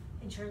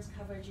 insurance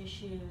coverage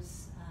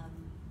issues,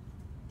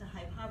 the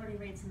high poverty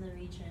rates in the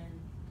region,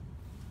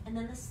 and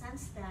then the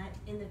sense that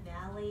in the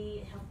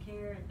Valley,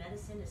 healthcare and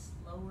medicine is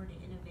slower to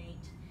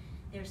innovate.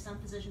 There are some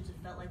physicians who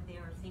felt like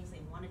there were things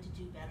they wanted to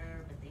do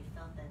better, but they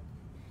felt that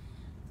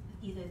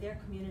either their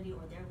community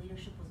or their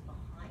leadership was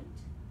behind.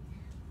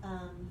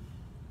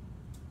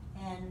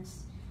 And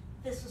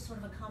this was sort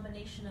of a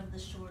combination of the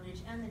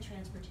shortage and the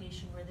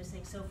transportation, where they're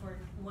saying, so for,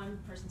 one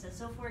person says,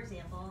 so for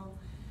example,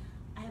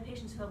 I have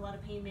patients who have a lot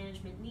of pain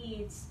management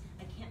needs.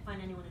 I can't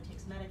find anyone who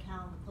takes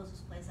Medi-Cal, and the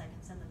closest place I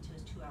can send them to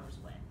is 2 hours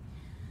away.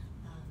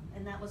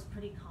 And that was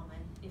pretty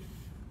common. If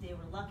they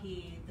were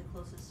lucky, the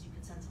closest you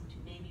could send someone to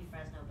maybe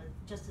Fresno, but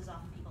just as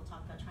often people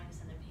talk about trying to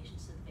send their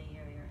patients to the Bay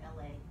Area or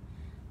LA.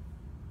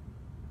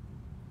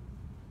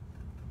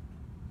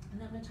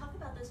 And I'm going to talk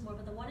about this more,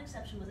 but the one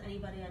exception was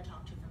anybody I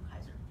talked to from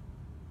Kaiser.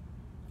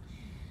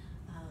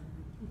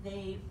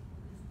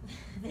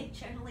 They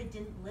generally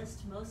didn't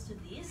list most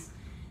of these.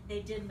 They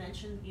did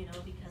mention, you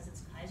know, because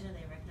it's Kaiser,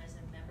 they recognize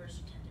their members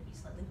who tend to be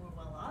slightly more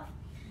well off.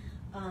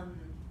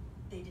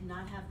 They did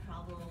not have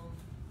trouble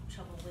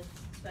with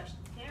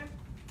specialty care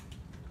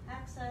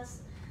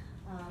access,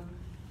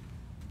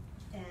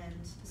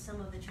 and some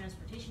of the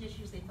transportation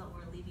issues they felt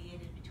were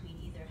alleviated between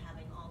either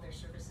having all their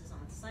services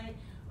on site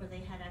or they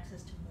had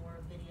access to more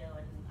video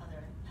and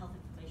other health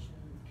information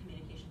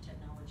communication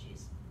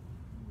technologies.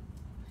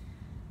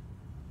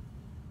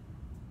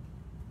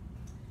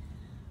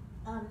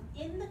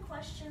 In the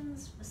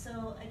questions,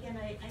 so again,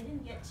 I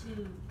didn't get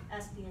to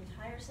ask the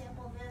entire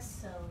sample of this,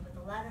 so but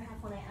the latter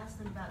half when I asked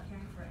them about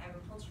caring for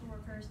agricultural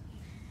workers,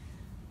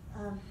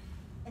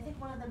 I think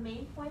one of the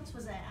main points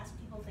was I asked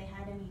people if they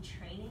had any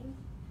training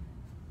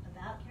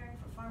about caring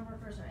for farm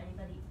workers or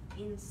anybody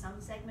in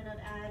some segment of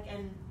ag,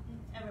 and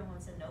everyone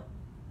said nope.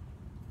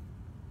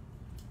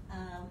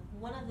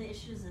 One of the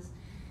issues is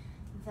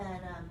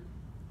that,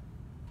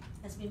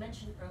 as we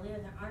mentioned earlier,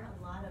 there aren't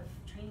a lot of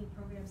training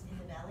programs in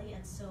the Valley,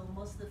 and so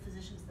most of the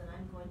physicians that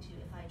I'm going to,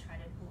 if I try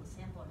to pull a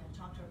sample, I'm going to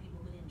talk to are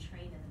people who didn't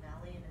train in the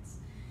Valley, and it's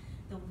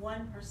the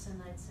one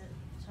person I'd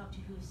talked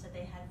to who said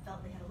they had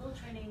felt they had a little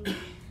training,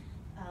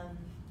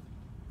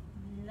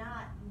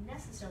 not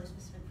necessarily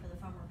specific for the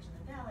farm workers in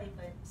the Valley,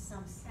 but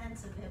some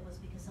sense of it was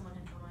because someone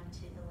had gone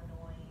to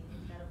Illinois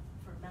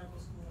for medical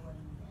school and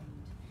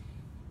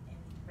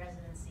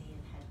residency,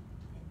 and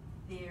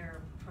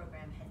their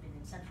program had been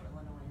in Central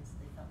Illinois, and so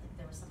they felt like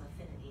there was some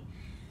affinity.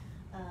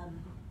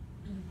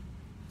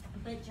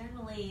 But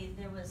generally,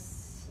 there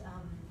was,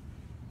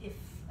 if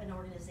an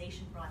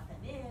organization brought them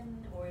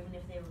in, or even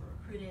if they were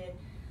recruited,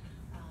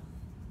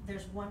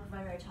 there's one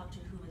provider I talked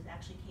to who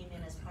actually came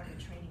in as part of a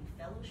training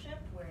fellowship,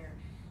 where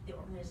the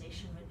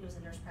organization, it was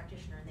a nurse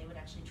practitioner, and they would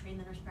actually train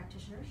the nurse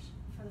practitioners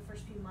for the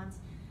first few months.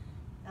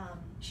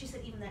 She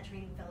said even that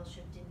training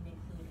fellowship didn't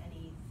include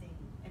any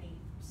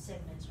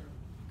segments or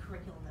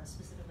curriculum that was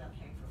specific about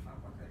caring for farm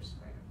workers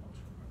or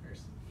agricultural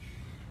workers.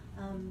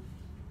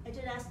 I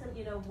did ask them,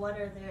 what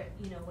are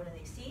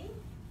they seeing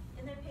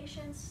in their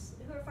patients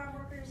who are farm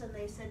workers, and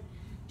they said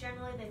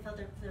generally they felt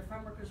their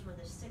farm workers were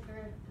the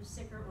sicker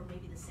or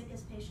maybe the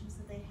sickest patients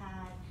that they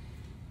had.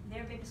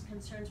 Their biggest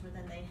concerns were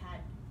that they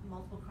had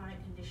multiple chronic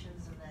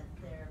conditions and that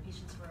their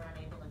patients were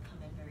unable to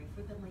come in very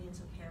frequently, and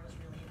so care was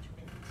really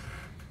intermittent.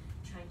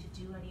 Trying to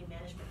do any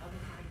management of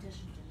the chronic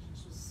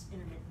conditions was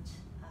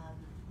intermittent.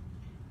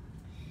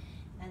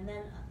 And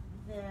then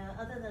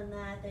other than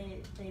that,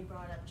 they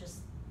brought up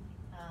just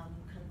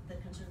the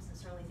concerns and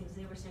certainly things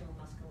they were seeing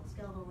were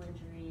musculoskeletal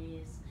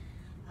injuries,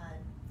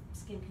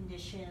 skin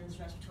conditions,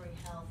 respiratory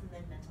health, and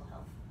then mental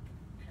health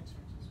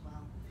concerns as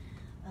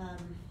well.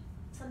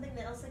 Something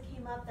else that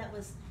came up that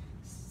was,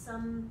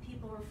 some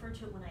people referred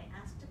to it when I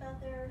asked about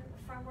their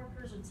farm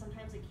workers, and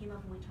sometimes it came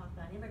up when we talked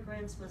about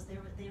immigrants, was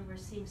they were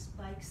seeing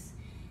spikes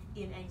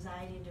in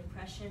anxiety and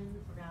depression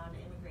around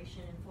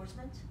immigration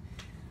enforcement.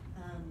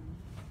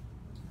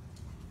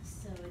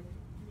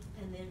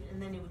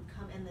 And then it would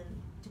come, and then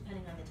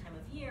depending on the time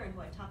of year and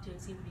who I talked to,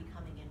 it seemed to be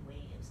coming in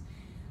waves.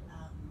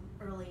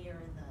 Earlier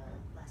in the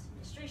last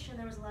administration,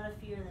 there was a lot of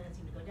fear, then it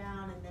seemed to go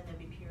down, and then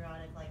there'd be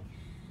periodic, like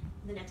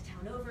the next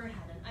town over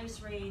had an ICE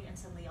raid, and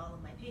suddenly all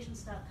of my patients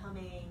stopped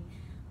coming,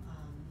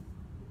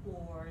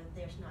 or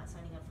they're not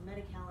signing up for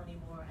Medi-Cal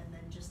anymore, and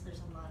then just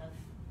there's a lot of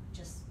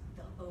just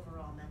the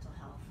overall mental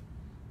health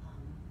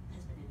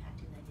has been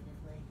impacted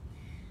negatively.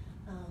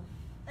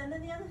 And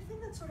then the other thing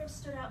that sort of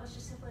stood out was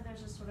just simply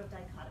there's a sort of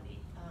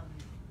dichotomy.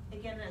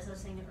 Again, as I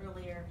was saying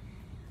earlier,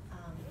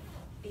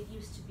 it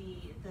used to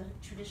be the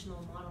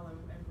traditional model in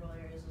rural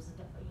areas was,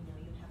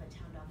 you'd have a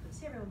town doctor and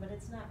see everyone, but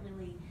it's not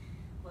really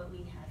what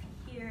we have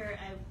here.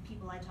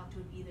 People I talked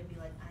to would either be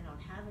like, I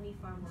don't have any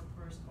farm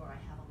workers, or I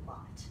have a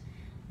lot.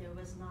 I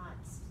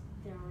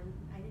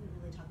didn't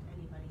really talk to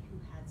anybody who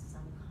had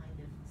some kind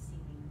of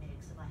seeming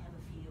mix of I have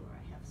a few or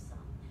I have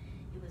some.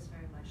 It was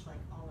very much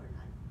like all or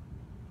none.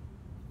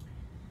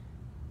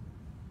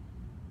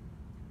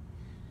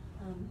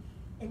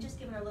 And just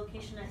given our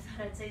location, I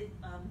thought I'd say,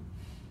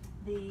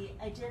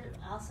 I did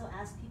also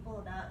ask people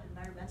about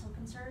environmental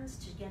concerns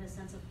to get a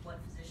sense of what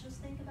physicians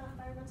think about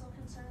environmental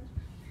concerns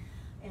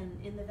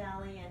and in the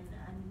valley, and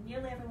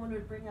nearly everyone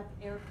would bring up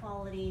air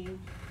quality.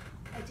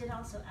 I did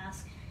also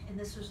ask, and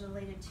this was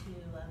related to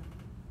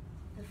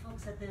the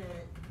folks at the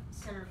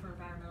Center for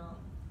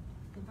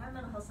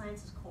Environmental Health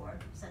Sciences Core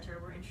Center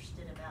were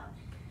interested about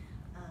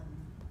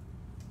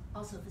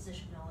also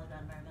physician knowledge on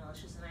environmental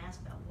issues, and I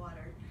asked about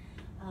water.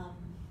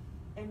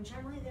 And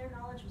generally their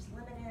knowledge was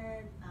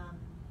limited,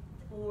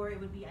 or it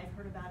would be, I've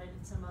heard about it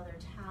in some other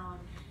town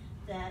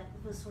that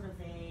was sort of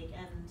vague,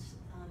 and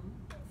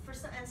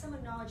some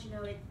acknowledge,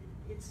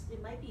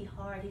 it might be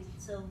hard.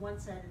 So one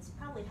said it's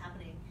probably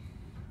happening,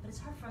 but it's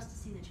hard for us to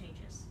see the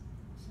changes.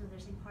 So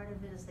there's a part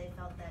of it is they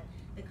felt that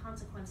the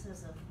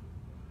consequences of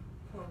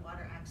poor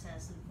water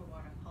access and poor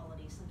water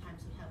quality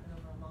sometimes would happen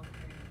over a long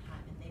period of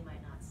time, and they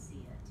might not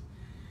see it.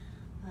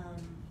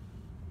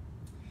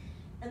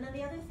 And then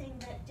the other thing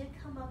that did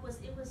come up was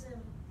it was a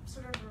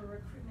sort of a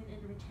recruitment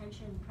and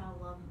retention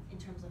problem in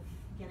terms of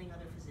getting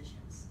other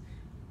physicians.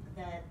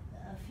 That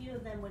a few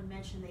of them would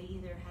mention they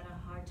either had a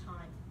hard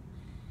time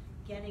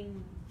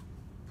getting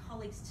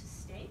colleagues to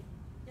stay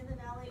in the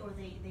valley, or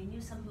they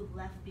knew some who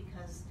left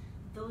because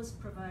those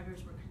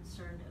providers were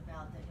concerned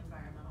about the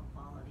environmental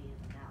quality in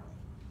the valley.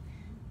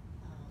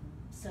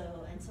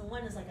 So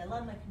one is like, I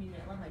love my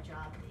community, I love my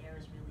job, but the air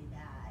is really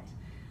bad.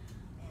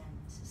 And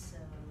so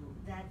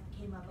that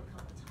came up a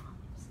couple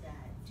times,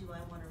 that do I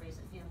want to raise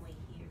a family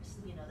here? So,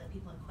 that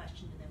people in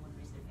question, do they want to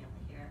raise their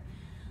family here?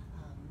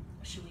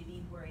 Or should we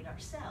be worried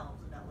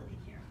ourselves about living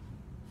here?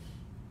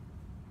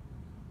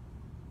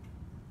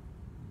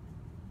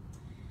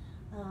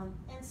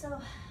 And so,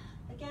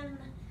 again,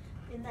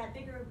 in that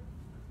bigger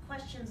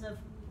questions of,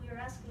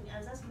 I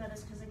was asking about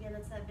this because, again,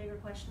 it's that bigger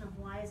question of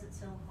why is it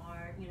so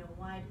hard?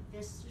 Why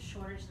this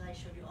shortage that I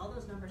showed you, all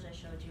those numbers I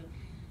showed you,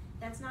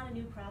 that's not a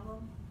new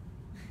problem.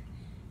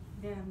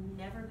 There have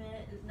never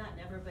been, not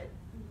never, but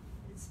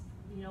it's,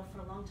 for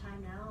a long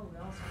time now, we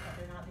also thought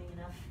there not being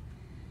enough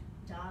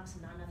docs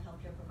and not enough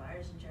healthcare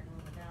providers in general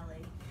in the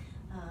valley.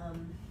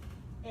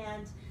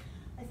 And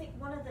I think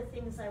one of the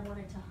things I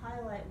wanted to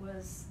highlight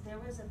was there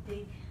was a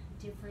big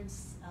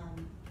difference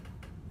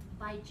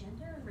by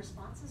gender and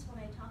responses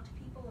when I talked to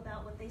people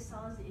about what they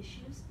saw as the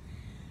issues.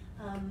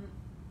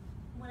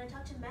 When I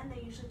talked to men,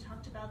 they usually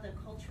talked about the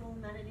cultural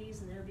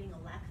amenities and there being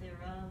a lack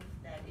thereof,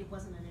 that it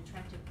wasn't an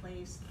attractive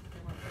place,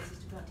 there weren't places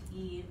to go out to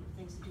eat, or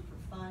things to do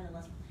for fun,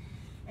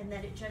 and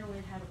that it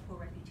generally had a poor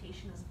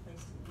reputation as a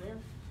place to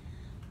live.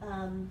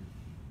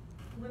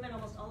 Women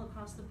almost all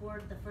across the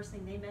board, the first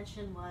thing they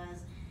mentioned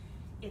was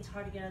it's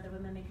hard to get other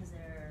women because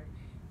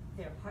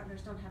their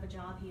partners don't have a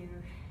job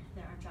here,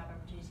 there aren't job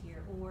opportunities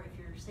here, or if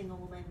you're a single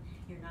woman,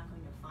 you're not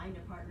going to find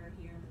a partner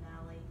here in the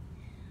valley.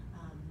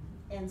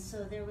 And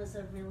so there was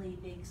a really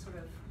big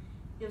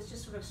it was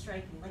just sort of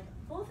striking. Like,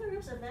 both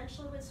groups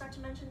eventually would start to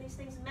mention these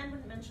things. Men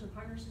wouldn't mention the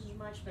partners as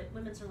much, but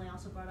women certainly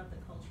also brought up the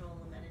cultural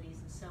amenities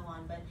and so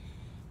on. But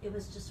it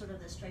was just sort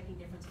of the striking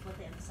difference of what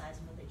they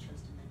emphasized and what they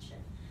chose to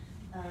mention.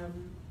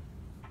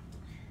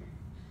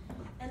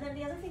 And then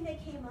the other thing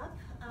that came up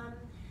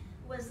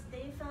was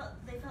they felt,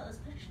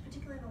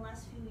 particularly in the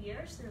last few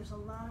years, there was a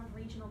lot of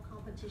regional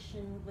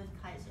competition with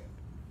Kaiser.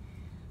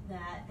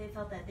 That they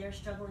felt that they're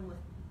struggling with,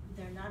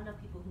 there are not enough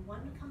people who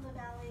want to come to the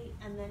valley,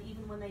 and then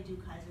even when they do,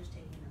 Kaiser's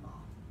taking them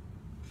all.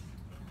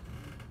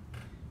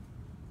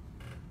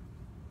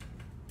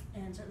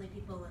 And certainly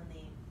people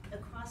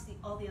across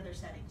all the other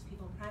settings,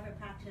 people in private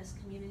practice,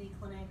 community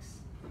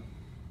clinics,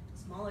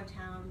 smaller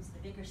towns, the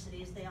bigger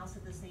cities, they all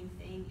said the same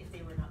thing if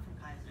they were not from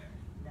Kaiser,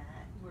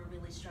 that we're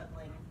really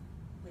struggling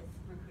with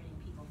recruiting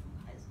people from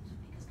Kaiser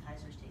because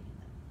Kaiser's taking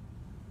them.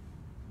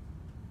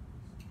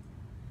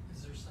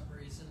 Is there some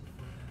reason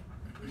for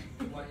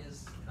that? Why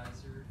is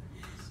Kaiser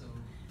so?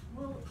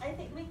 Well, I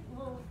think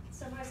we'll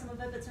summarize some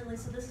of it, but certainly,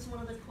 so this is one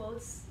of the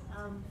quotes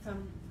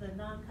from the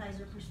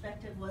non-Kaiser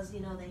perspective was, they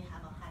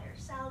have a higher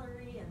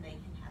salary and they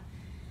can have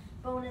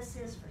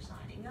bonuses for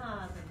signing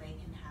up and they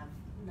can have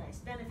nice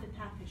benefit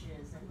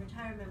packages and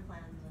retirement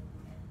plans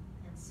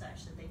and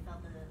such, that they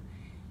felt that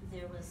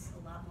there was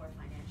a lot more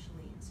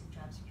financially and some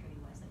job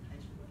security-wise that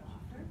Kaiser would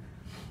offer.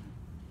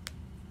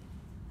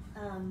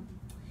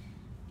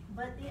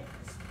 But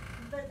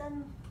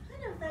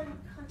then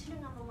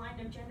continuing on the line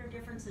of gender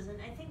differences, and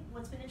I think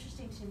what's been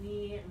interesting to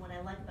me and what I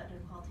like about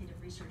doing qualitative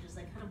research is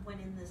I kind of went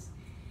in this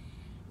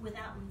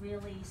without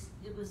really,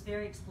 it was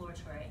very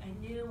exploratory. I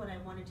knew what I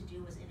wanted to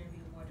do was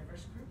interview a more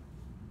diverse group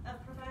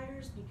of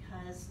providers,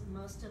 because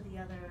most of the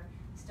other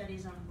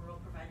studies on rural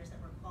providers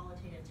that were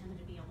qualitative tended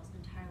to be almost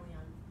entirely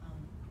on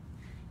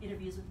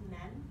interviews with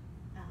men,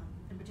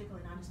 and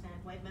particularly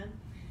non-Hispanic white men.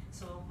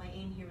 So my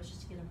aim here was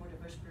just to get a more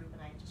diverse group, and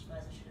I just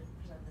realized I should have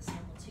presented the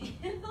sample to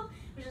you,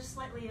 which is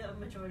slightly a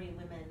majority of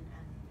women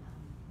and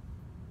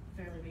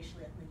fairly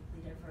racially,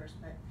 ethnically diverse.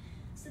 But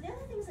so the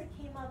other things that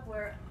came up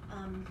were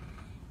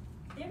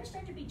there were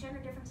starting to be gender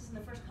differences in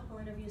the first couple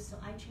interviews, so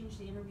I changed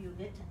the interview a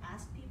bit to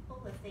ask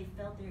people if they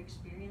felt their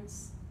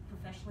experience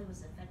professionally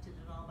was affected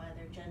at all by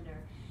their gender.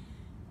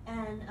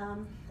 And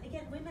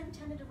again, women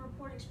tended to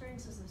report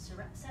experiences of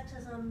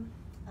sexism,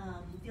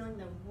 feeling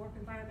the work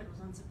environment was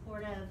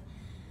unsupportive,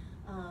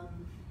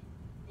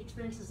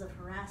 experiences of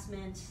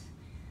harassment,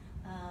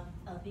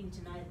 of being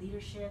denied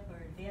leadership or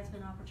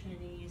advancement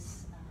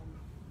opportunities.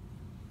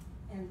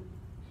 And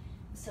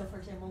so, for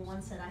example,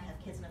 one said, I have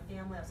kids and a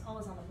family. I was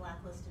always on the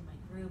blacklist in my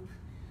group.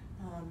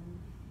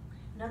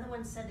 Another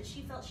one said that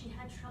she felt she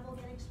had trouble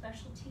getting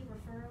specialty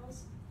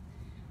referrals.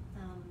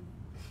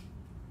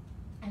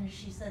 And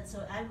she said,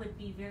 so I would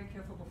be very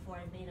careful before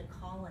I made a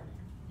call and,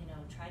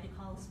 tried to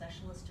call a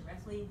specialist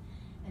directly.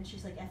 And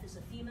she's like, if it's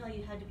a female,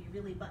 you had to be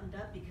really buttoned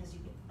up because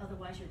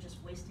otherwise you're just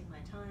wasting my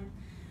time.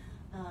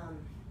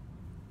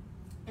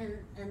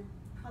 And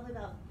probably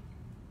about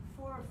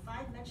 4 or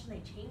 5 mentioned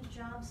they changed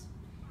jobs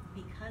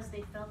because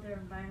they felt their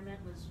environment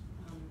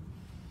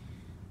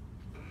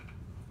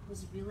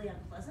was really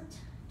unpleasant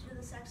to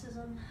the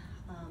sexism.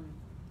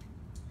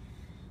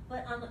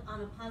 But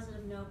on a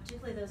positive note,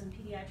 particularly those in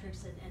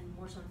pediatrics and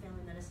more so in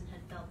family medicine,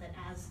 had felt that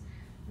as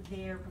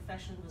their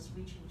profession was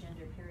reaching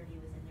gender parity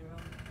within their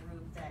own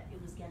group, that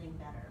it was getting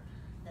better.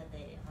 That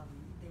there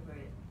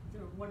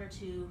were 1 or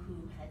 2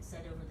 who had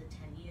said over the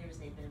 10 years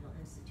they'd been able to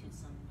institute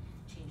some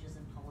changes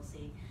in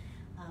policy.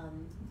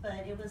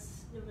 But it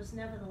was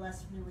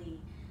nevertheless really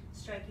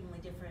strikingly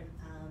different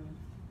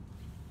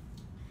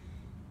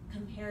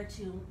compared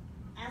to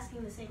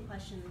asking the same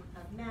question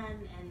of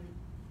men, and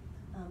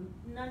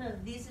none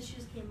of these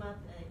issues came up.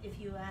 If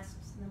you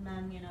asked the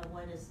men,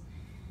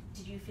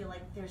 did you feel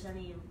like there's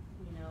any,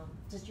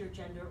 does your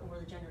gender or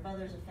the gender of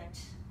others affect,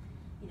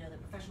 the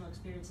professional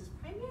experiences?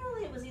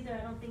 Primarily it was either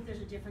I don't think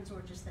there's a difference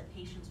or just that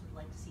patients would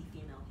like to see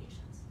female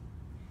patients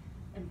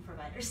and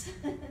providers.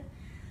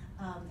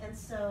 And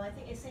so I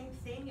think the same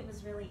thing, it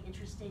was really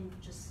interesting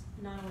just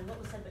not only what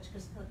was said, but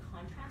just the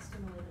contrast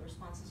in the way the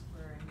responses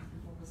were and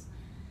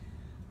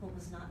what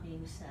was not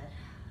being said.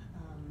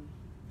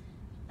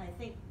 I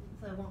think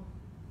I won't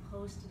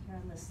post it here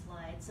on this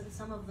slide. So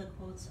some of the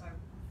quotes are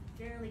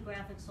fairly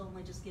graphic, so I'll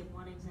only just give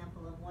one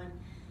example of one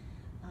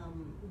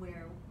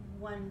where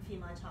one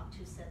female I talked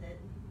to said that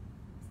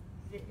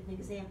an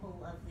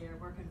example of their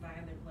work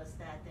environment was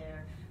that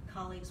their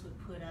colleagues would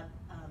put up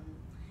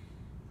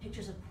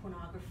pictures of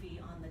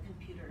pornography on the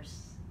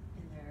computers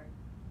in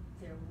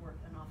their work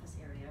and office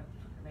area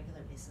on a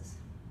regular basis.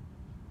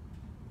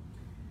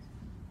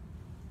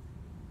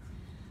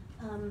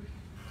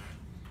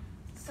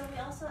 So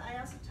I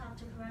also talked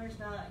to providers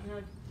about,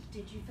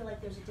 did you feel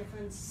like there's a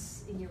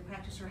difference in your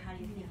practice, or how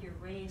do you think your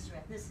race or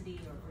ethnicity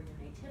or your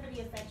nativity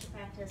affects your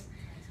practice?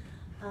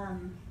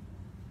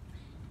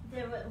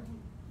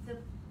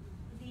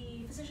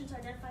 The physicians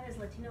identified as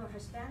Latino or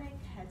Hispanic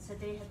had said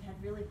they had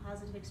really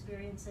positive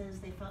experiences.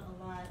 They felt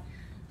a lot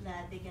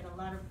that they get a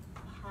lot of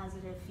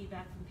positive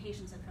feedback from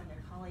patients and from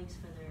their colleagues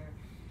for their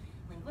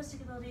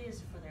linguistic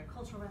abilities, for their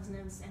cultural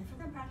resonance, and for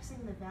them practicing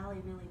in the Valley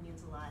really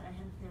means a lot.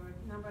 There were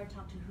a number I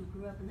talked to who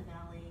grew up in the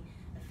Valley,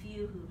 a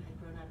few who had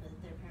grown up,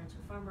 their parents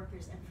were farm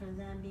workers, and for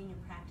them being in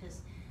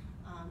practice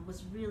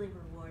was really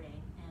rewarding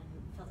and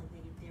felt like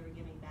they were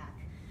giving back.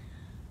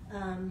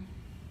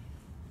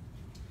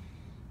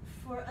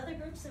 For other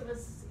groups, it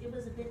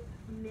was a bit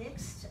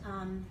mixed,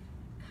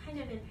 kind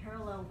of in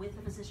parallel with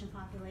the physician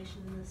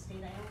population in the state.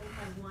 I only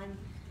had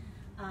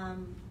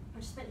one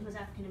participant who was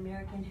African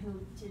American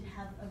who did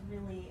have a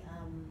really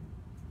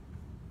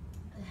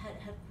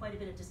had quite a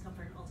bit of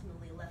discomfort and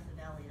ultimately left the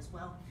Valley as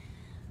well.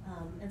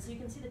 And so you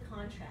can see the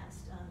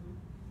contrast.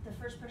 The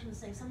first person was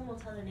saying, someone will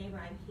tell their neighbor,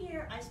 I'm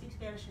here, I speak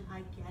Spanish, and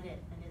I get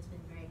it, and it's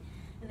been great.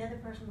 And the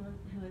other person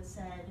who had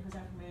said, who was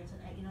African American,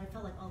 said, I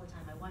felt like all the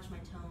time, I watched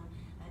my tone,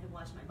 I had to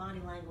watch my body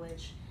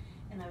language,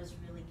 and I was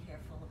really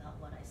careful about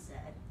what I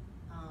said.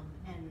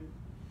 And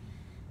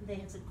they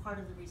had said part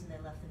of the reason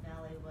they left the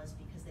Valley was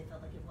because they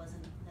felt like it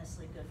wasn't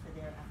necessarily good for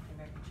their African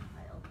American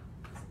child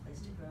as a place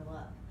to grow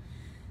up.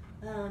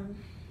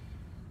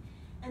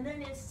 And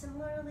then it's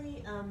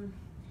similarly,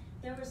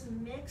 there was a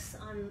mix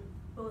on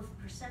both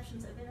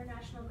perceptions of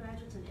international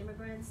graduates and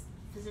immigrants,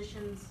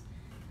 physicians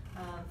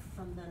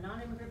from the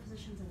non-immigrant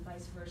physicians and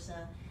vice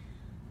versa.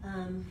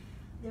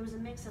 There was a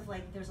mix of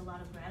there's a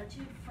lot of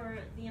gratitude for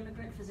the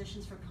immigrant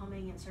physicians for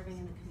coming and serving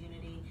in the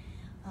community.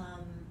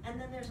 And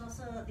then there's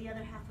also the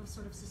other half of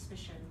sort of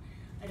suspicion.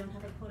 I don't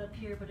have a quote up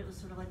here, but it was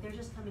sort of like they're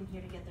just coming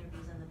here to get their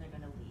visa and then they're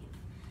going to leave.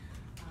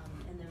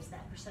 And there was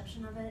that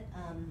perception of it,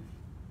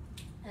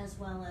 as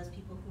well as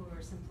people who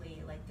were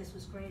simply like, this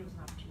was great, it was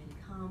an opportunity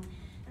to come.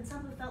 And some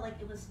who felt like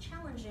it was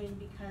challenging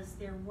because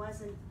there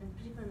wasn't, and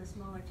particularly in the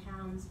smaller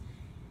towns,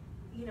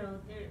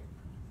 they're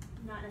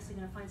not necessarily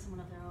going to find someone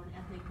of their own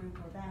ethnic group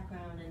or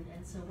background.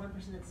 And so one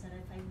person had said,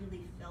 if I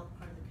really felt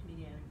part of the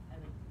community,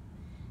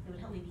 it would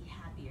help me be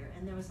happier.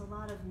 And there was a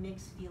lot of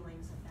mixed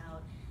feelings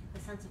about the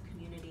sense of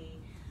community.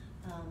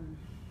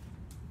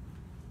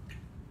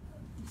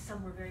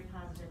 Some were very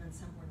positive and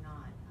some were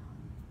not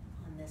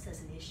on this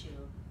as an issue.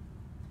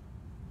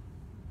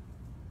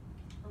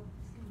 Oh,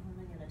 we're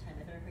running out of time.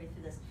 I better hurry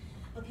through this.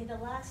 Okay, the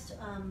last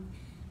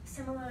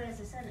similar, as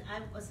I said,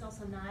 I was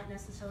also not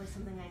necessarily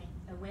something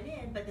I went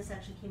in, but this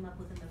actually came up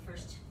within the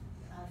first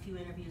few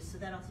interviews, so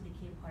that also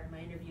became part of my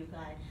interview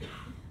guide.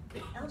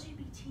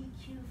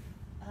 LGBTQ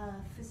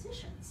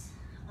physicians.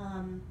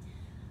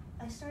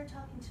 I started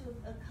talking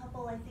to a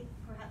couple, I think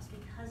perhaps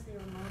because they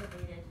were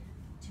motivated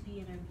to be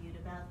interviewed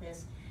about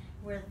this,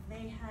 where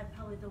they had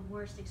probably the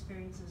worst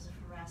experiences of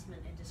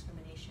harassment and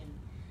discrimination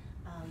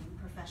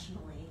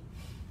professionally.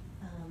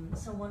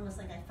 So one was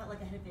like, I felt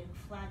like I had a big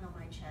flag on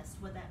my chest.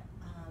 What that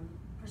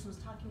person was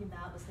talking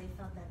about was they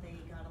felt that they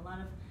got a lot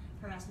of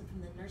harassment from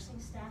the nursing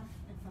staff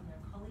and from their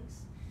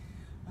colleagues.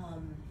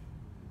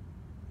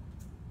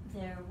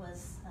 There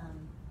was,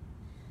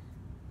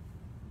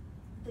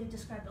 they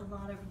described a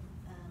lot of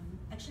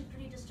actually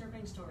pretty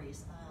disturbing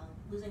stories.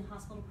 Losing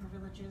hospital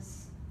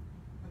privileges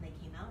when they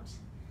came out,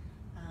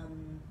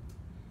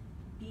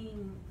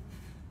 being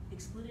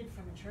excluded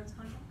from insurance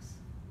contracts,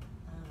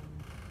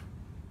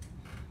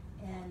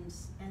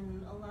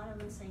 and a lot of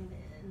them saying that,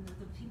 and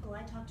the people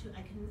I talked to,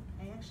 I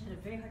actually had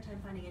a very hard time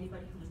finding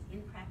anybody who was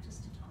in practice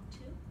to talk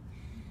to.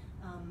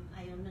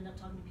 I ended up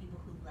talking to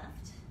people who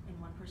left, and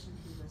one person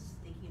who was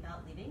thinking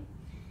about leaving,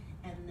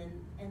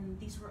 and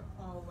these were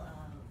all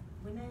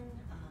women,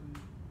 and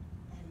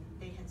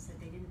they had said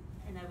they didn't,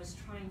 and I was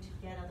trying to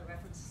get other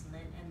references,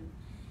 and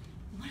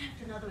one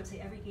after another would say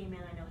every gay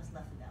man I know has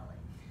left the valley.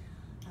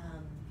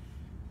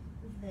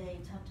 They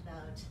talked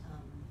about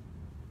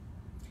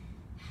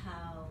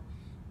how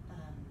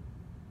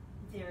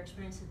their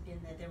experience had been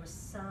that there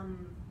was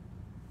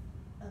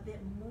a bit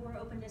more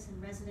openness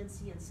in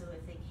residency, and so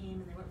if they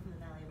came and they weren't from the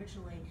valley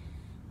originally,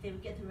 they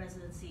would get through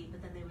residency,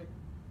 but then they would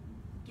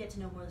get to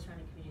know more of the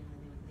surrounding community and then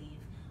they would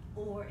leave.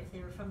 Or if they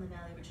were from the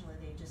valley originally,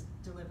 they just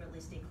deliberately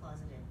stay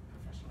closeted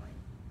professionally.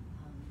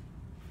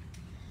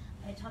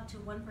 I talked to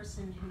one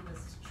person who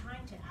was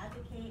trying to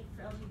advocate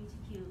for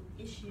LGBTQ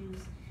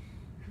issues,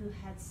 who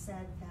had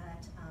said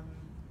that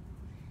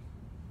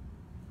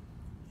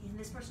in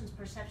this person's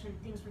perception,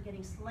 things were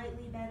getting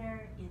slightly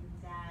better in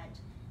that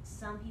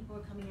some people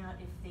were coming out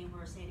if they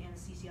were, say, an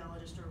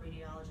anesthesiologist or a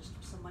radiologist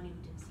or somebody who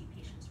didn't see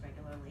patients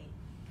regularly.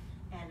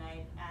 And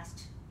I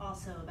asked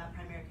also about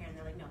primary care, and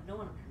they're like, no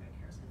one in primary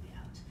care is going to be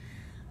out.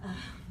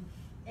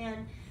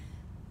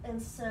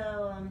 And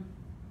so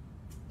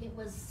it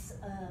was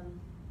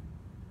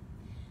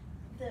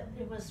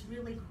it was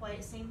really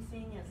quite same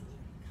thing as,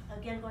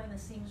 again, going the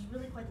same, was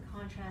really quite the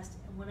contrast.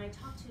 And when I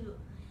talked to,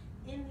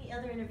 in the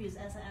other interviews,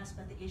 as I asked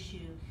about the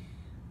issue,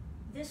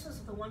 this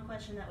was the one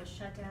question that would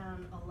shut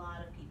down a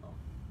lot of people.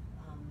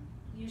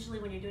 Usually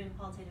when you're doing a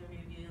qualitative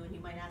interview, and you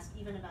might ask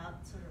even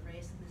about sort of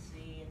race,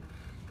 ethnicity, and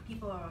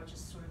people are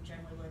just sort of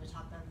generally willing to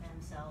talk about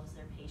themselves,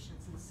 their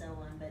patients, and so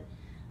on, but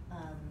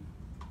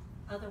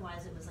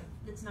otherwise it was like,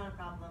 it's not a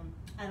problem,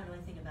 I don't know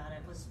anything about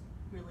it, was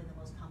really the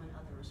most common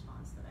other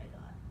response that I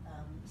got.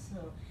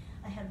 So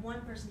I had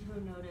one person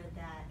who noted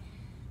that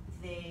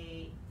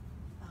they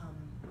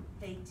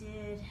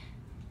did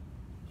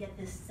get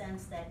this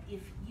sense that if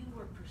you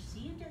were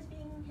perceived as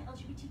being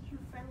LGBTQ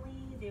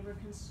friendly, they were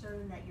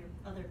concerned that your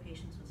other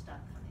patients would stop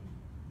coming.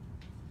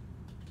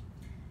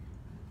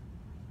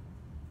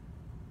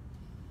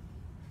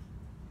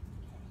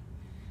 Okay.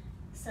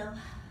 So,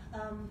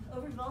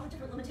 overall, the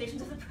different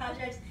limitations of the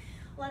project,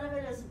 a lot of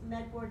it is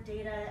med board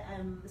data.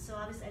 So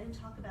obviously I didn't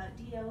talk about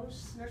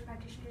DOs, nurse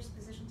practitioners,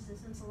 physician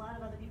assistants, a lot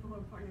of other people who are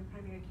important in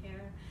primary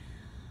care.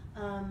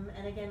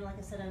 And again, like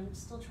I said, I'm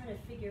still trying to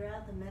figure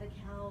out the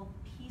Medi-Cal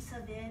piece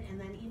of it, and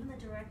then even the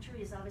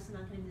directory is obviously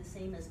not going to be the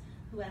same as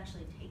who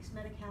actually takes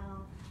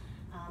Medi-Cal.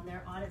 There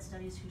are audit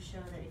studies who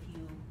show that if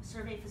you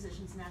survey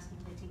physicians and ask them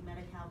if they take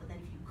Medi-Cal, but then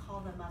if you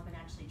call them up and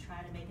actually try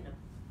to make an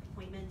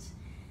appointment,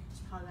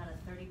 there's probably about a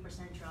 30%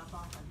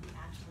 drop-off on who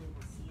actually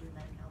will see the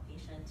Medi-Cal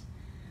patient.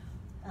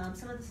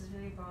 Some of this is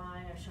very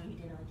broad. I've shown you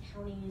data on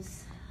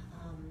counties.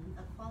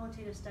 A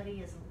qualitative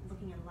study is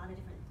looking at a lot of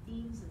different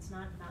themes. It's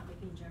not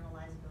making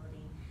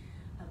generalizability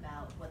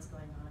about what's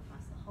going on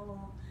across the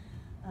whole.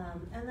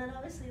 And then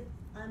obviously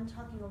I'm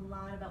talking a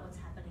lot about what's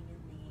happening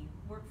in the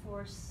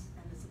workforce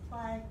and the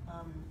supply.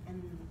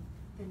 And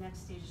the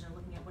next stages are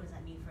looking at what does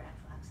that mean for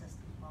actual access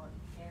to quality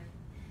care.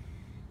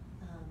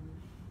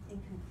 In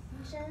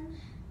conclusion,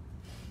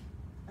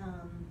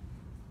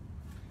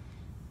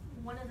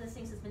 one of the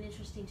things that's been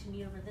interesting to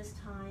me over this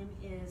time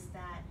is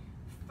that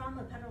from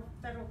a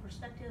federal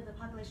perspective, the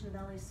population of the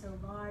valley is so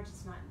large,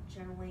 it's not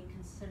generally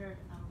considered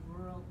a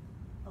rural,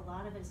 a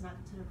lot of it is not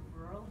considered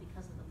rural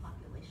because of the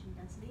population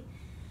density.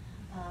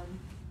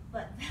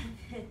 But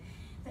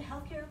the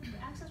healthcare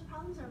access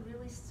problems are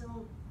really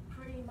still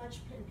pretty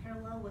much in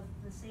parallel with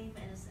the same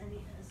as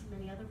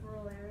many other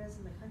rural areas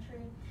in the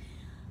country.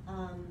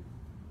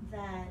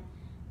 That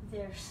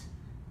there's,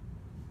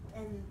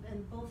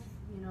 and both,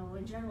 you know,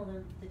 in general,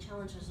 the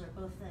challenges are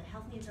both the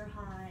health needs are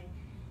high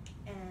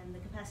and the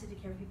capacity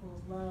to care for people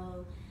is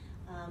low.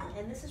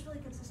 And this is really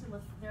consistent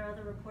with, there are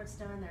other reports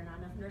done, there are not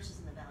enough nurses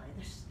in the valley.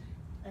 There's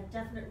a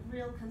definite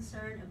real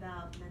concern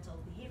about mental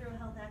behavioral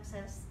health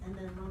access, and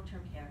then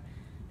long-term care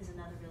is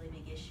another really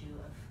big issue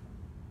of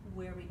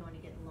where are we going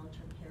to get the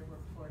long-term care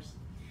workforce.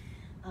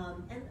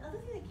 And the other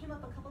thing that came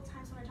up a couple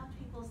times when I talked to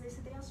people is they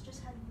said they also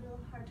just had a real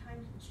hard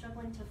time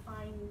struggling to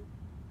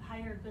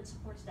hire good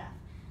support staff.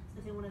 So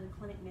if they wanted a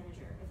clinic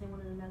manager, if they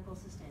wanted a medical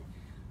assistant,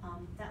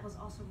 that was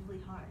also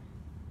really hard.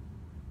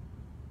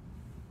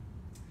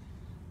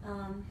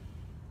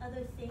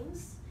 Other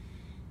things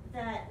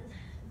that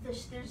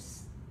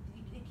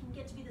it can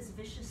get to be this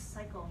vicious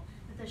cycle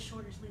that the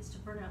shortage leads to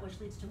burnout, which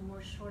leads to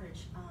more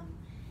shortage,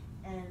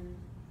 and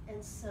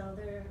so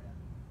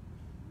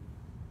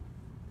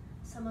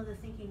some of the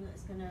thinking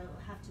is going to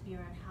have to be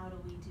around how do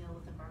we deal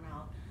with the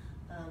burnout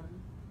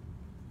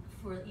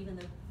for even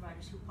the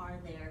providers who are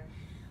there.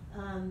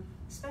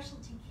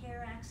 Specialty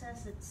care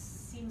access, it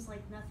seems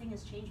like nothing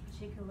has changed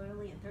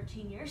particularly in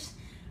 13 years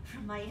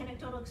from my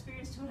anecdotal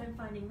experience to what I'm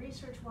finding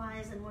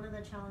research-wise, and one of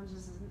the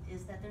challenges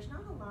is that there's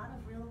not a lot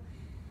of real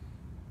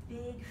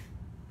big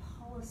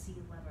policy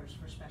levers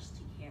for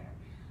specialty care,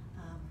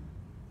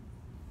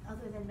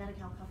 other than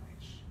Medi-Cal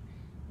coverage.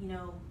 You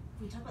know,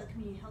 we talk about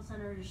community health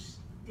centers,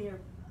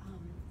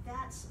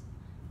 that's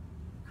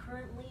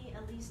currently,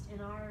 at least in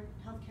our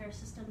healthcare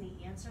system,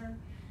 the answer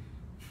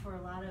for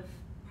a lot of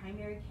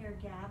primary care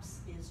gaps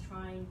is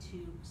trying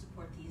to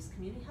support these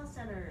community health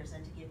centers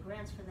and to give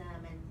grants for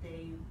them, and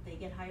they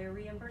get higher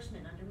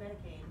reimbursement under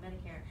Medicaid,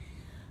 Medicare.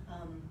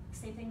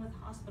 Same thing with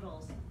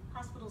hospitals.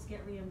 Hospitals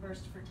get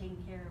reimbursed for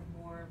taking care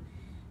of more,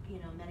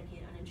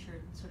 Medicaid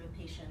uninsured sort of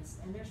patients,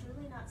 and there's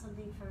really not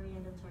something for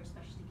ambulatory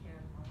specialty care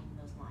along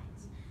those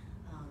lines.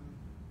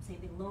 Same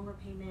thing, loan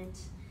repayment.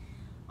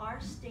 Our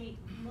state,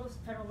 most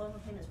federal loan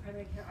repayment is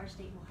primary care. Our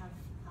state will have,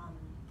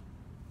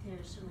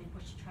 there's certainly a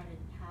push to try to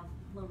have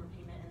loan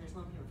repayment, and there's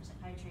loan repayment for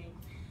psychiatry.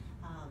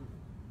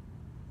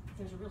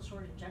 There's a real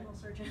shortage of general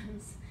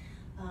surgeons,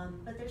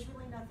 but there's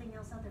really nothing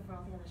else out there for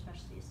all the other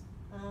specialties.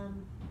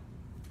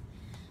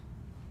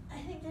 I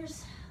think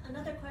there's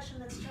another question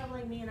that's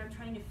troubling me, and I'm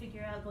trying to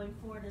figure out going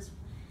forward is,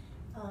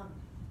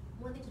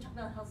 one thing to talk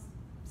about health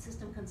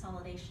system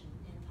consolidation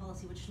in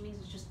policy, which means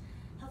it's just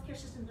healthcare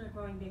systems are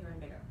growing bigger and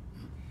bigger.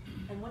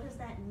 And what does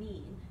that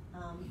mean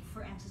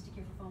for access to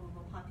care for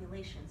vulnerable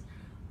populations?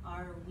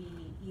 Are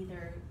we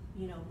either,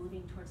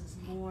 moving towards this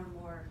more and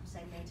more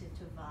segmented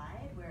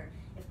divide, where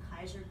if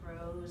Kaiser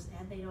grows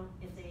and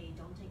if they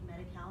don't take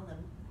Medi-Cal, then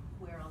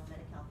where are all the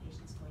Medi-Cal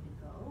patients going to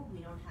go?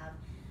 We don't have,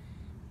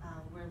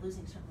 we're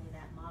losing certainly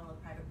that model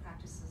of private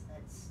practices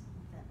that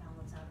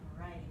balance out a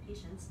variety of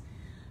patients.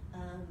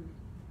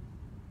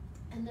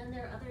 And then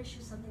there are other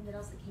issues, something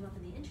else that came up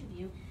in the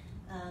interview.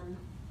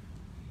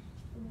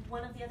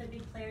 One of the other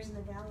big players in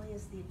the Valley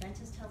is the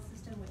Adventist Health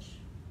System, which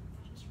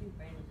just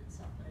rebranded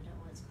itself, but I don't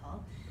know what it's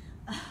called.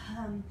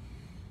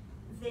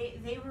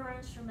 They were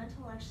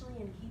instrumental actually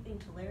in keeping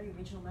Tulare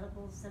Regional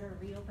Medical Center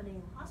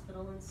reopening the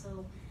hospital, and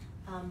so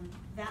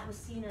that was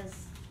seen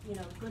as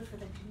good for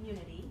the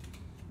community,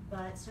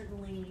 but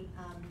certainly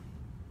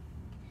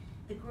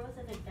the growth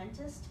of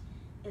Adventist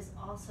is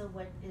also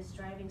what is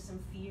driving some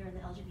fear in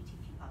the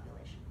LGBTQ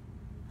population.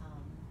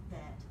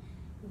 That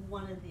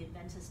one of the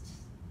Adventist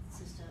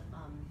system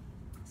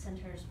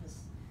centers was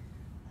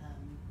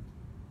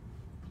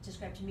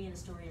described to me in a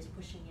story as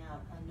pushing out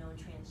a known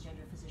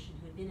transgender physician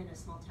who had been in a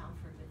small town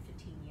for a good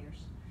 15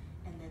 years,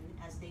 and then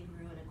as they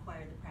grew and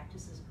acquired the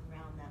practices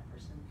around that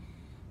person,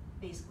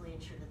 basically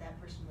ensured that that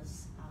person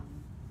was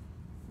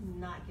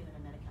not given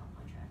a Medi-Cal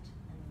contract,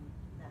 and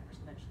that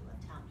person eventually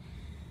left town.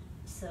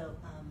 So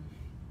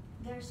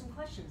there are some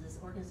questions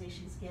as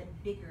organizations get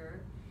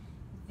bigger.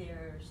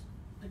 There's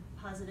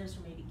positives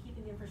for maybe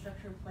keeping the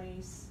infrastructure in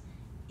place,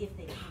 if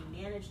they can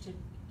manage to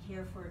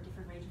care for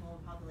different range of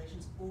vulnerable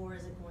populations, or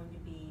is it going to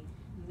be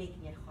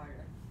making it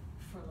harder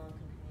for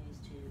low-income communities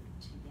to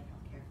get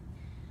health care?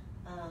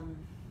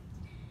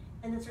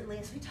 And then certainly,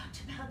 as we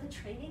talked about the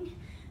training,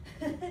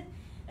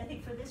 I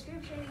think for this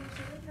group training,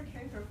 certainly for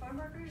caring for farm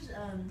workers,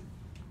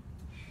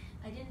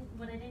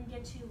 what I didn't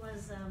get to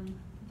was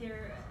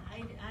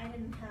I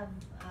didn't have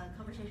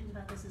conversations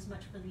about this as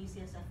much for the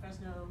UCSF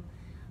Fresno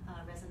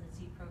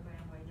residency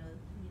program, where I know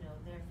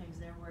there are things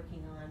they're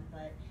working on,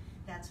 but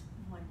that's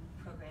one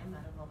program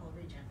out of the whole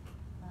region.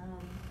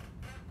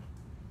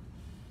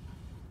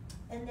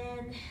 And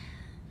then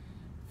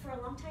for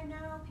a long time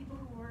now, people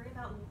who worry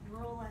about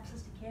rural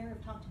access to care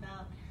have talked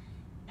about,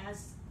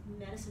 as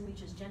medicine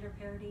reaches gender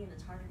parity and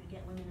it's harder to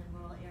get women in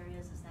rural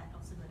areas, is that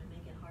also going to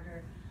make it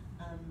harder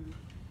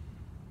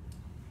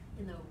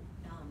in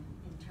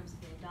terms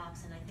of getting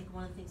docs? And I think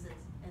one of the things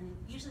and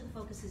usually the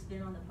focus has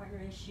been on the partner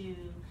issue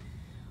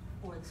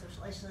or the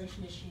social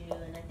isolation issue,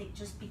 and I think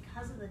just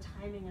because of the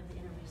timing of the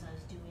interviews I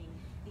was doing,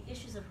 the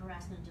issues of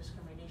harassment and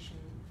discrimination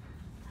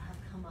have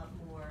come up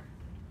more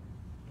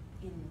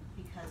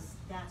because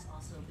that's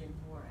also been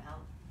more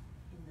out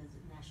in the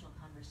national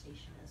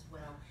conversation as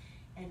well.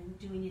 And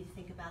do we need to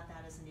think about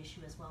that as an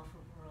issue as well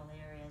for rural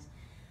areas?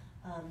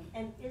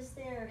 And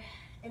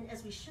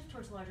as we shift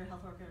towards larger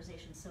health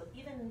organizations, so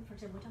even, for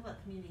example, we talk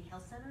about community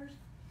health centers,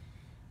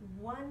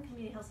 one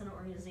community health center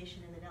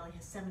organization in the Valley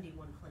has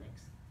 71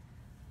 clinics.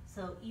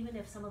 So even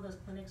if some of those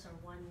clinics are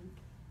one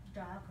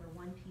doc or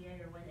one PA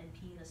or one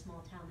NP in a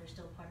small town, they're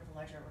still part of a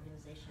larger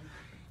organization.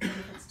 And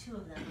if it's 2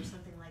 of them or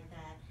something like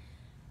that,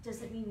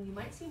 does it mean we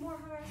might see more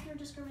harassment or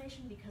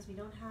discrimination because we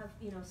don't have,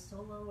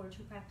 solo or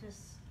 2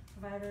 practice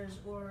providers,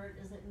 or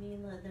does it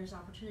mean that there's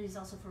opportunities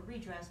also for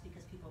redress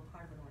because people are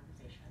part of an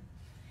organization?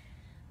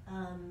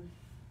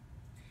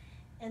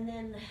 And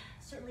then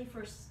certainly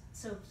for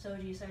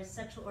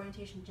sexual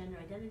orientation, gender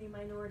identity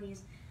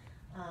minorities,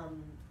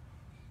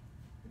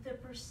 the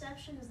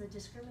perception is that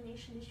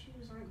discrimination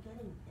issues aren't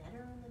getting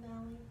better in the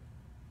Valley,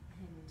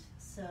 and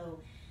so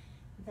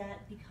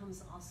that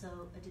becomes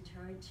also a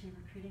deterrent to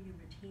recruiting and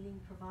retaining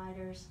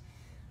providers.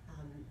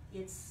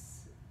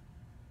 It's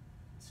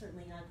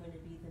certainly not going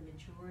to be the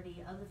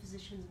majority of the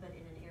physicians, but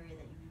in an area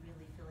that you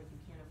really feel like you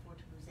can't afford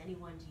to lose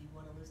anyone, do you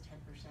want to lose 10%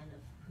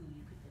 of who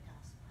you could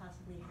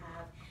possibly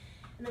have?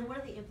 And then what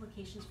are the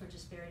implications for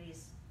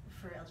disparities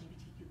for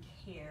LGBTQ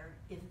care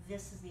if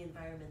this is the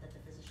environment that the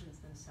physicians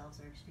themselves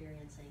are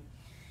experiencing?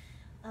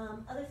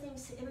 Other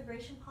things,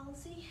 immigration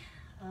policy.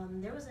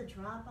 There was a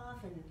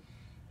drop-off in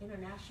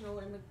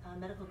international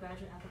medical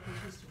graduate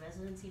applications to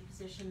residency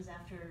positions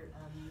after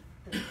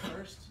the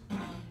first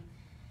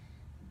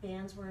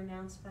bans were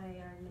announced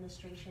by our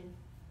administration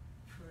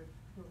for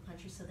rural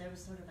countries. So there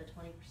was sort of a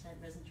 20%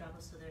 resident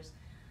drop-off. So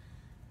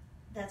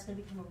that's going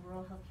to become a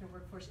rural healthcare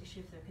workforce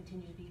issue if there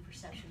continues to be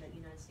perception that the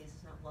United States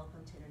is not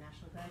welcome to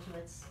international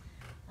graduates.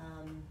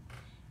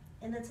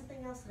 And then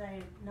something else that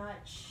I'm not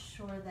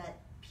sure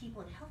that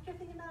people in healthcare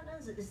think about now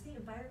is the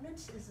environment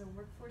is a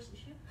workforce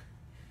issue.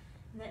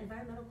 And that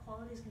environmental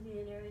quality is going to be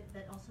an area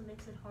that also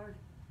makes it hard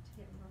to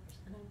get workers.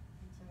 And I'm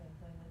sorry, I'm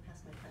going way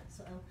past my time,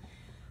 so I'll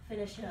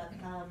finish up.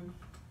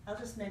 I'll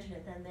just mention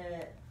it then.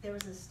 There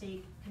was a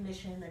state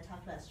commission that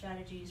talked about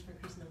strategies for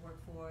increasing the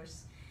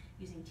workforce,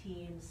 using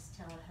teams,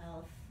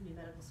 telehealth, new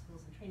medical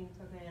schools and training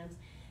programs.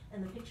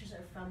 And the pictures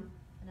are from,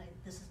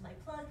 this is my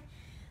plug.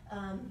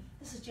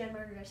 This is Jan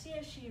Margaret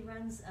Garcia. She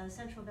runs a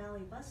Central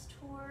Valley bus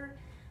tour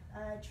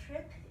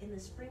trip in the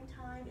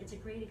springtime. It's a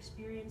great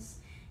experience.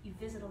 You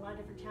visit a lot of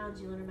different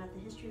towns, you learn about the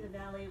history of the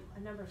Valley. A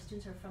number of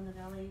students who are from the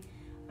Valley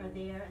are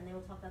there, and they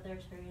will talk about their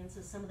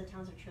experiences. Some of the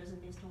towns are chosen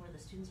based on where the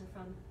students are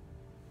from.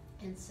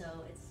 And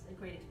so it's a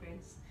great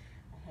experience.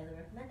 I highly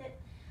recommend it.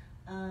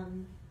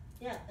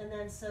 Yeah, and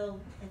then so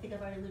I think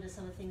I've already alluded to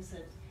some of the things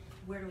that,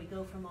 where do we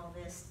go from all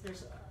this?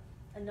 There's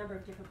a number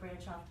of different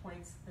branch off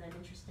points that I'm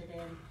interested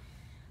in.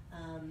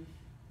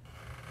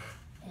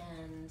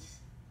 And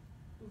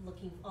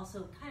looking,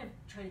 also kind of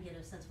trying to get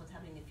a sense of what's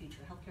happening in the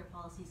future. Healthcare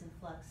policies in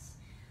flux,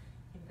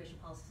 immigration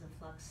policies in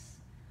flux,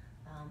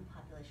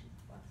 population in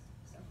flux.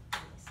 So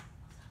anyways,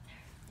 I'll stop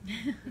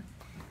there.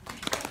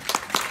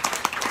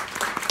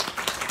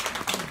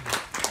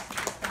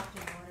 Stopped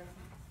in order.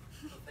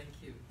 Well, thank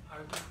you. Are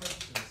there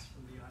questions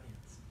from the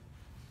audience?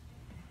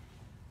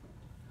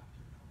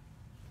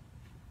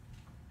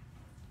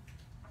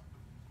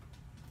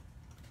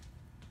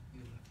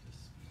 You left us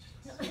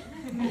speechless.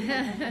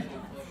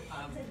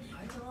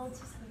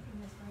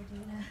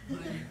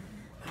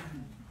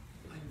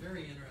 I'm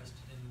very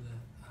interested in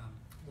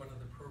one of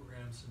the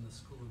programs in the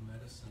School of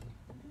Medicine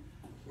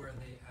where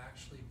they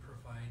actually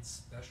provide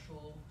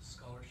special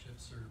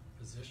scholarships or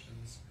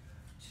positions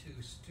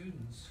to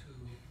students who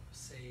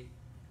say,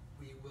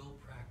 we will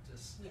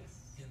practice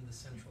in the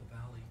Central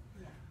Valley.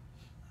 Yeah.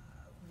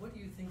 What do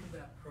you think of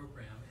that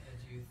program, and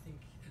do you think,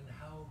 and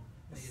how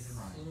may it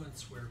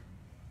influence where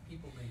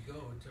people may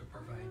go to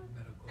provide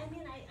medical I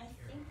mean, I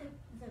care? think that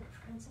the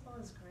principle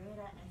is great.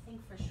 I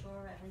think for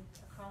sure, I think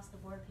across the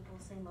board, people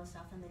say most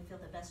often they feel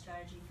the best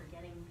strategy for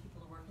getting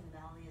people to work in the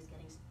Valley is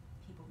getting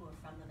people who are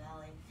from the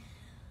Valley.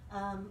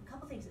 A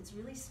couple things. It's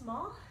really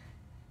small.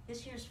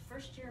 This year's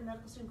first year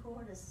medical student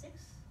cohort is 6.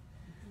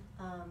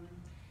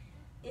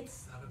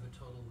 It's out of a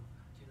total,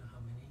 do you know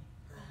how many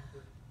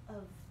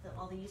of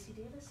all the UC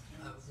Davis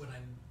students?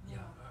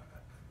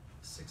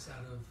 6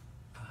 out of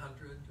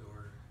 100,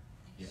 or?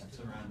 Yeah, it's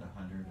around 100,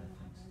 I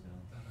think, still.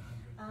 About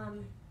 100,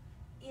 okay.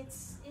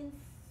 It's in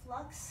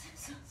flux.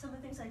 So some of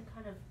the things I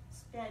kind of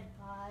sped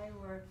by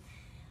were,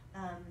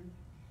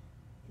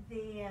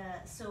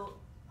 so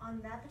on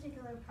that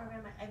particular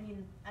program, I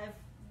mean, I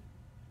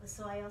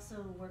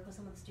also work with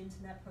some of the students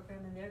in that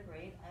program, and they're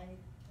great. I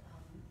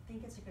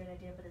think it's a great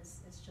idea, but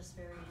it's just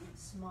very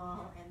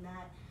small, and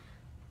that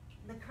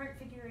the current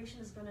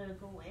configuration is going to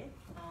go away.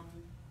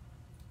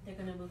 They're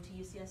going to move to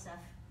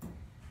UCSF,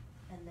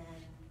 and then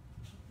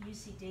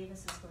UC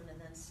Davis is going to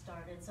then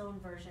start its own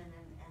version,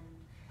 and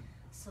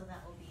so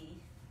that will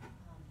be,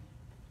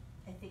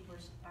 I think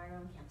our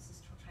own campus is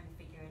still trying to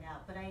figure it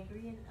out. But I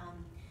agree,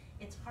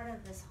 it's part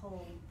of this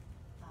whole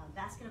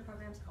basket of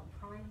programs called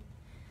Prime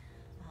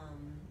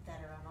that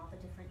are on all the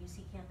different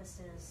UC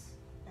campuses,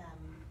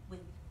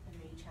 and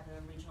they each have their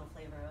own regional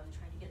flavor of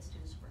trying to get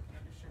students to work in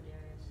underserved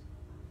areas.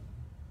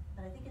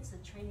 But I think it's the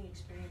training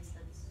experience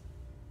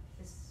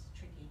is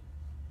tricky.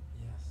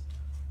 Yes.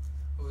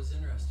 Well, it was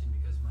interesting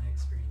because my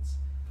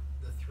experience,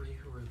 the 3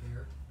 who were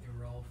there, they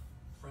were all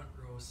front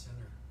row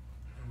center,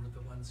 and were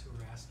the ones who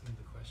were asking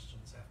the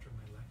questions after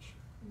my lecture.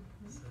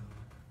 So,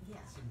 Yeah.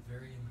 seem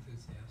very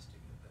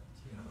enthusiastic of it,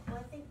 yeah. Well,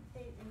 I think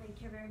they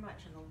care very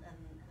much, and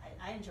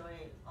I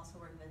enjoy also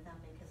working with them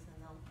because then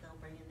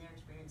they'll bring in their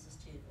experiences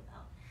too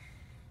about,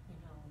 you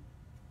know,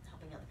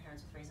 helping out the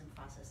parents with raisin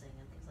processing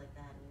and things like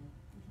that, and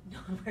no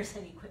one wears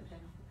any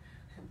equipment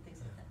and things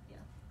like that.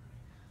 Yeah.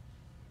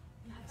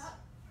 I thought,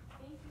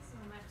 thank you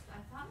so much. I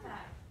thought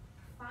that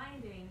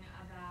finding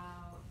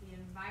about the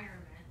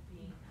environment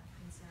being a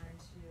concern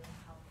to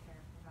healthcare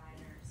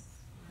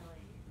providers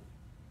really,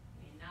 I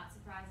mean, not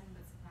surprising,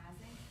 but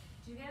surprising.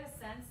 Do you get a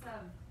sense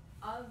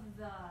of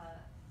the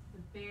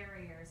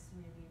barriers to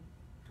maybe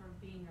for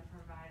being a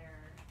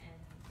provider in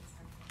the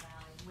Central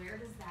Valley? Where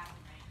does that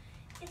rank?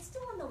 It's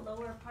still on the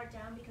lower part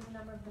down because a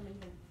number of them,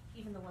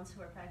 even the ones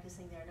who are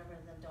practicing there, a number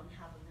of them don't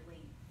have a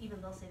really,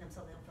 even they'll say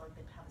themselves they don't feel like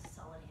they have a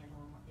solid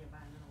handle on what the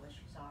environmental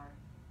issues are.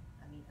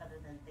 I mean,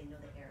 other than they know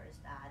the air is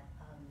bad.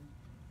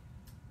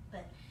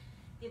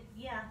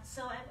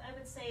 So I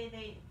would say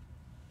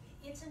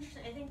it's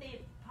interesting. I think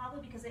they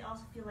probably, because they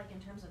also feel like in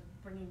terms of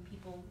bringing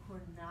people who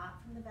are not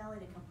from the Valley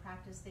to come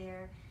practice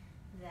there,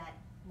 that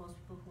most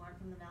people who aren't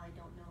from the Valley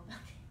don't know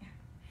about the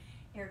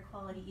air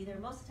quality either.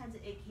 Most of the times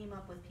it came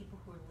up with people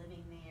who were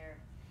living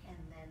there, and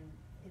then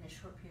in a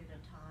short period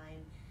of time,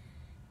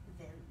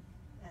 then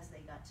as they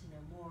got to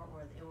know more,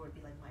 or it would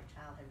be like, my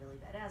child had really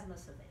bad asthma,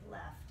 so they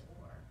left,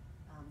 or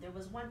there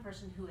was one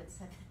person who had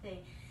said that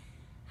they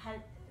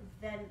had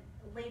then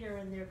later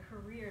in their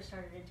career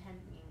started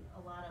attending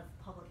a lot of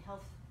public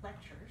health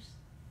lectures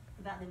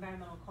about the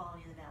environmental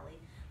quality of the Valley,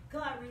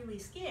 got really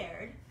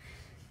scared,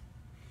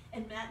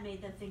 and Matt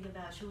made them think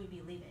about, should we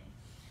be leaving?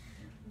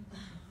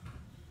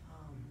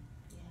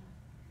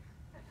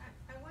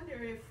 I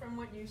wonder if, from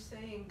what you're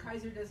saying,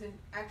 Kaiser doesn't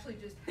actually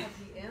just have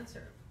the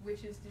answer,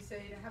 which is to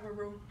say to have a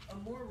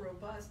more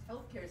robust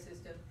healthcare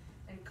system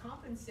and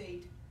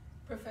compensate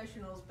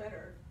professionals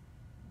better,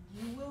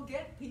 you will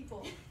get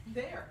people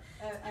there.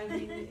 I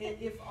mean,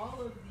 if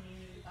all of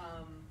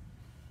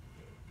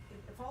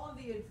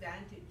the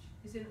advantage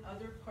is in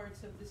other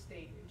parts of the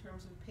state in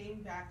terms of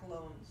paying back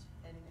loans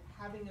and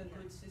having a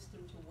good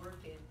system to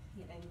work in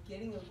and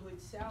getting a good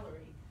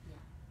salary,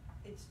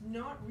 it's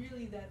not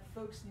really that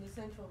folks in the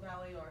Central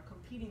Valley are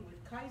competing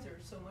with Kaiser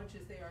so much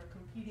as they are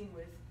competing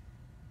with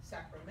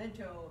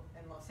Sacramento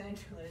and Los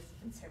Angeles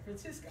and San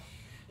Francisco.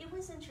 It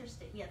was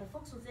interesting. Yeah, the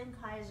folks within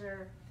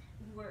Kaiser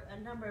a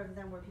number of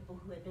them were people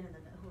who had been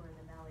who were in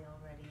the Valley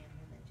already, and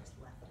then they just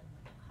left and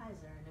went to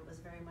Kaiser. And it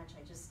was very much,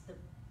 the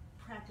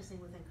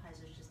practicing within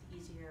Kaiser is just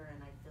easier,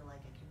 and I feel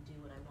like I can do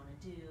what I want to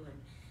do and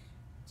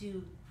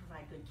do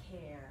provide good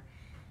care.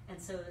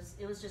 And so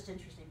it was just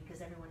interesting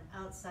because everyone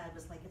outside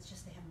was like, it's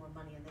just they have more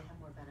money and they have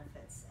more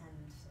benefits.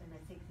 And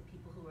I think the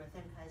people who were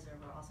within Kaiser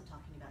were also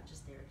talking about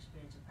just their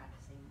experience of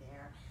practicing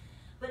there.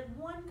 But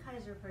one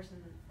Kaiser person,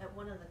 at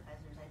one of the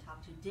Kaisers I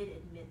talked to, did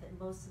admit that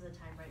most of the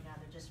time right now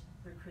they're just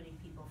recruiting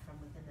people from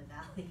within the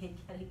Valley and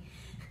getting,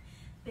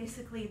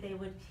 basically they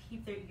would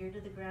keep their ear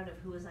to the ground of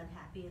who was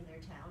unhappy in their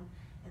town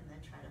and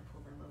then try to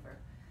pull them over.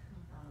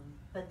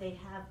 But they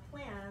have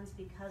plans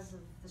because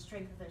of the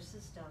strength of their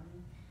system.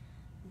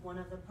 One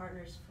of the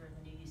partners for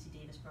the new UC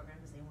Davis program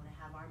is they want to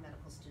have our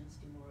medical students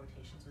do more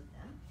rotations with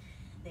them.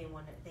 They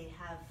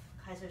have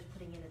Kaiser's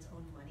putting in its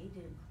own money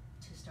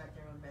to start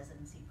their own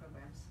residency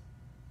programs.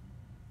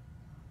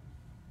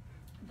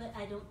 But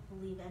I don't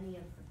believe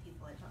any of the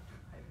people I talked to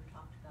ever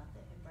talked about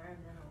the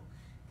environmental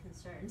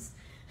concerns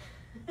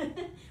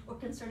or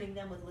concerning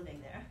them with living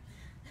there.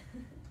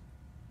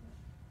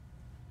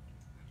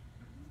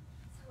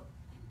 So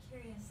I'm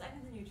curious, I'm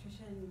in the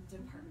nutrition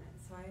department,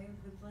 so I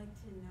would like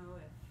to know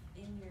if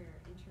in your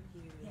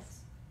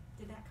interviews,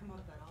 did that come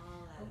up at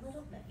all as a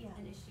little bit, yeah.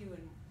 an issue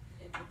with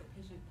the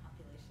patient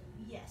population?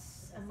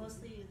 Yes, and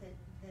mostly that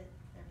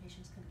their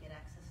patients couldn't get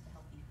access to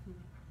healthy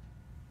food.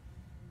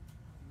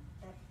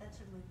 That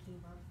certainly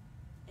came up.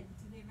 And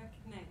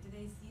do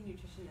they see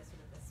nutrition as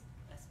sort of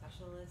a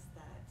specialist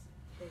that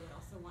they would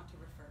also want to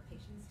refer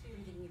patients to,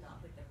 and thinking about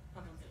like the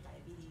problems of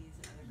diabetes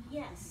and other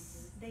chronic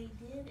diseases? Yes, they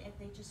did, and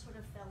they just sort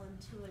of fell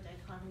into a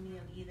dichotomy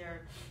of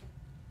either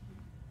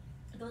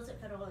those at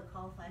federally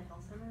qualified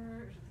health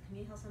centers, the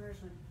community health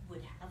centers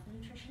would have a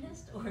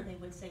nutritionist, or they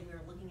would say we're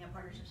looking at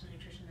partnerships with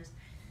nutritionists.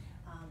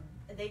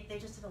 They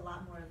just did a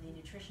lot more of the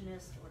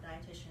nutritionist or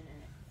dietitian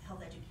and health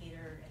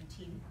educator and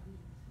team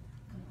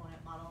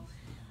component model,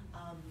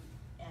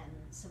 and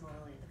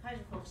similarly the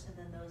Kaiser folks, and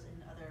then those in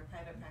other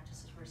private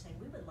practices were saying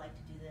we would like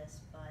to do this,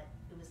 but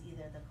it was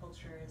either the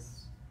culture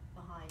is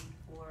behind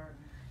or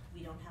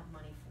we don't have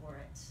money for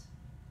it.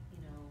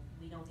 You know,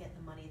 we don't get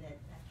the money that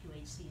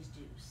QHCs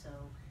do. So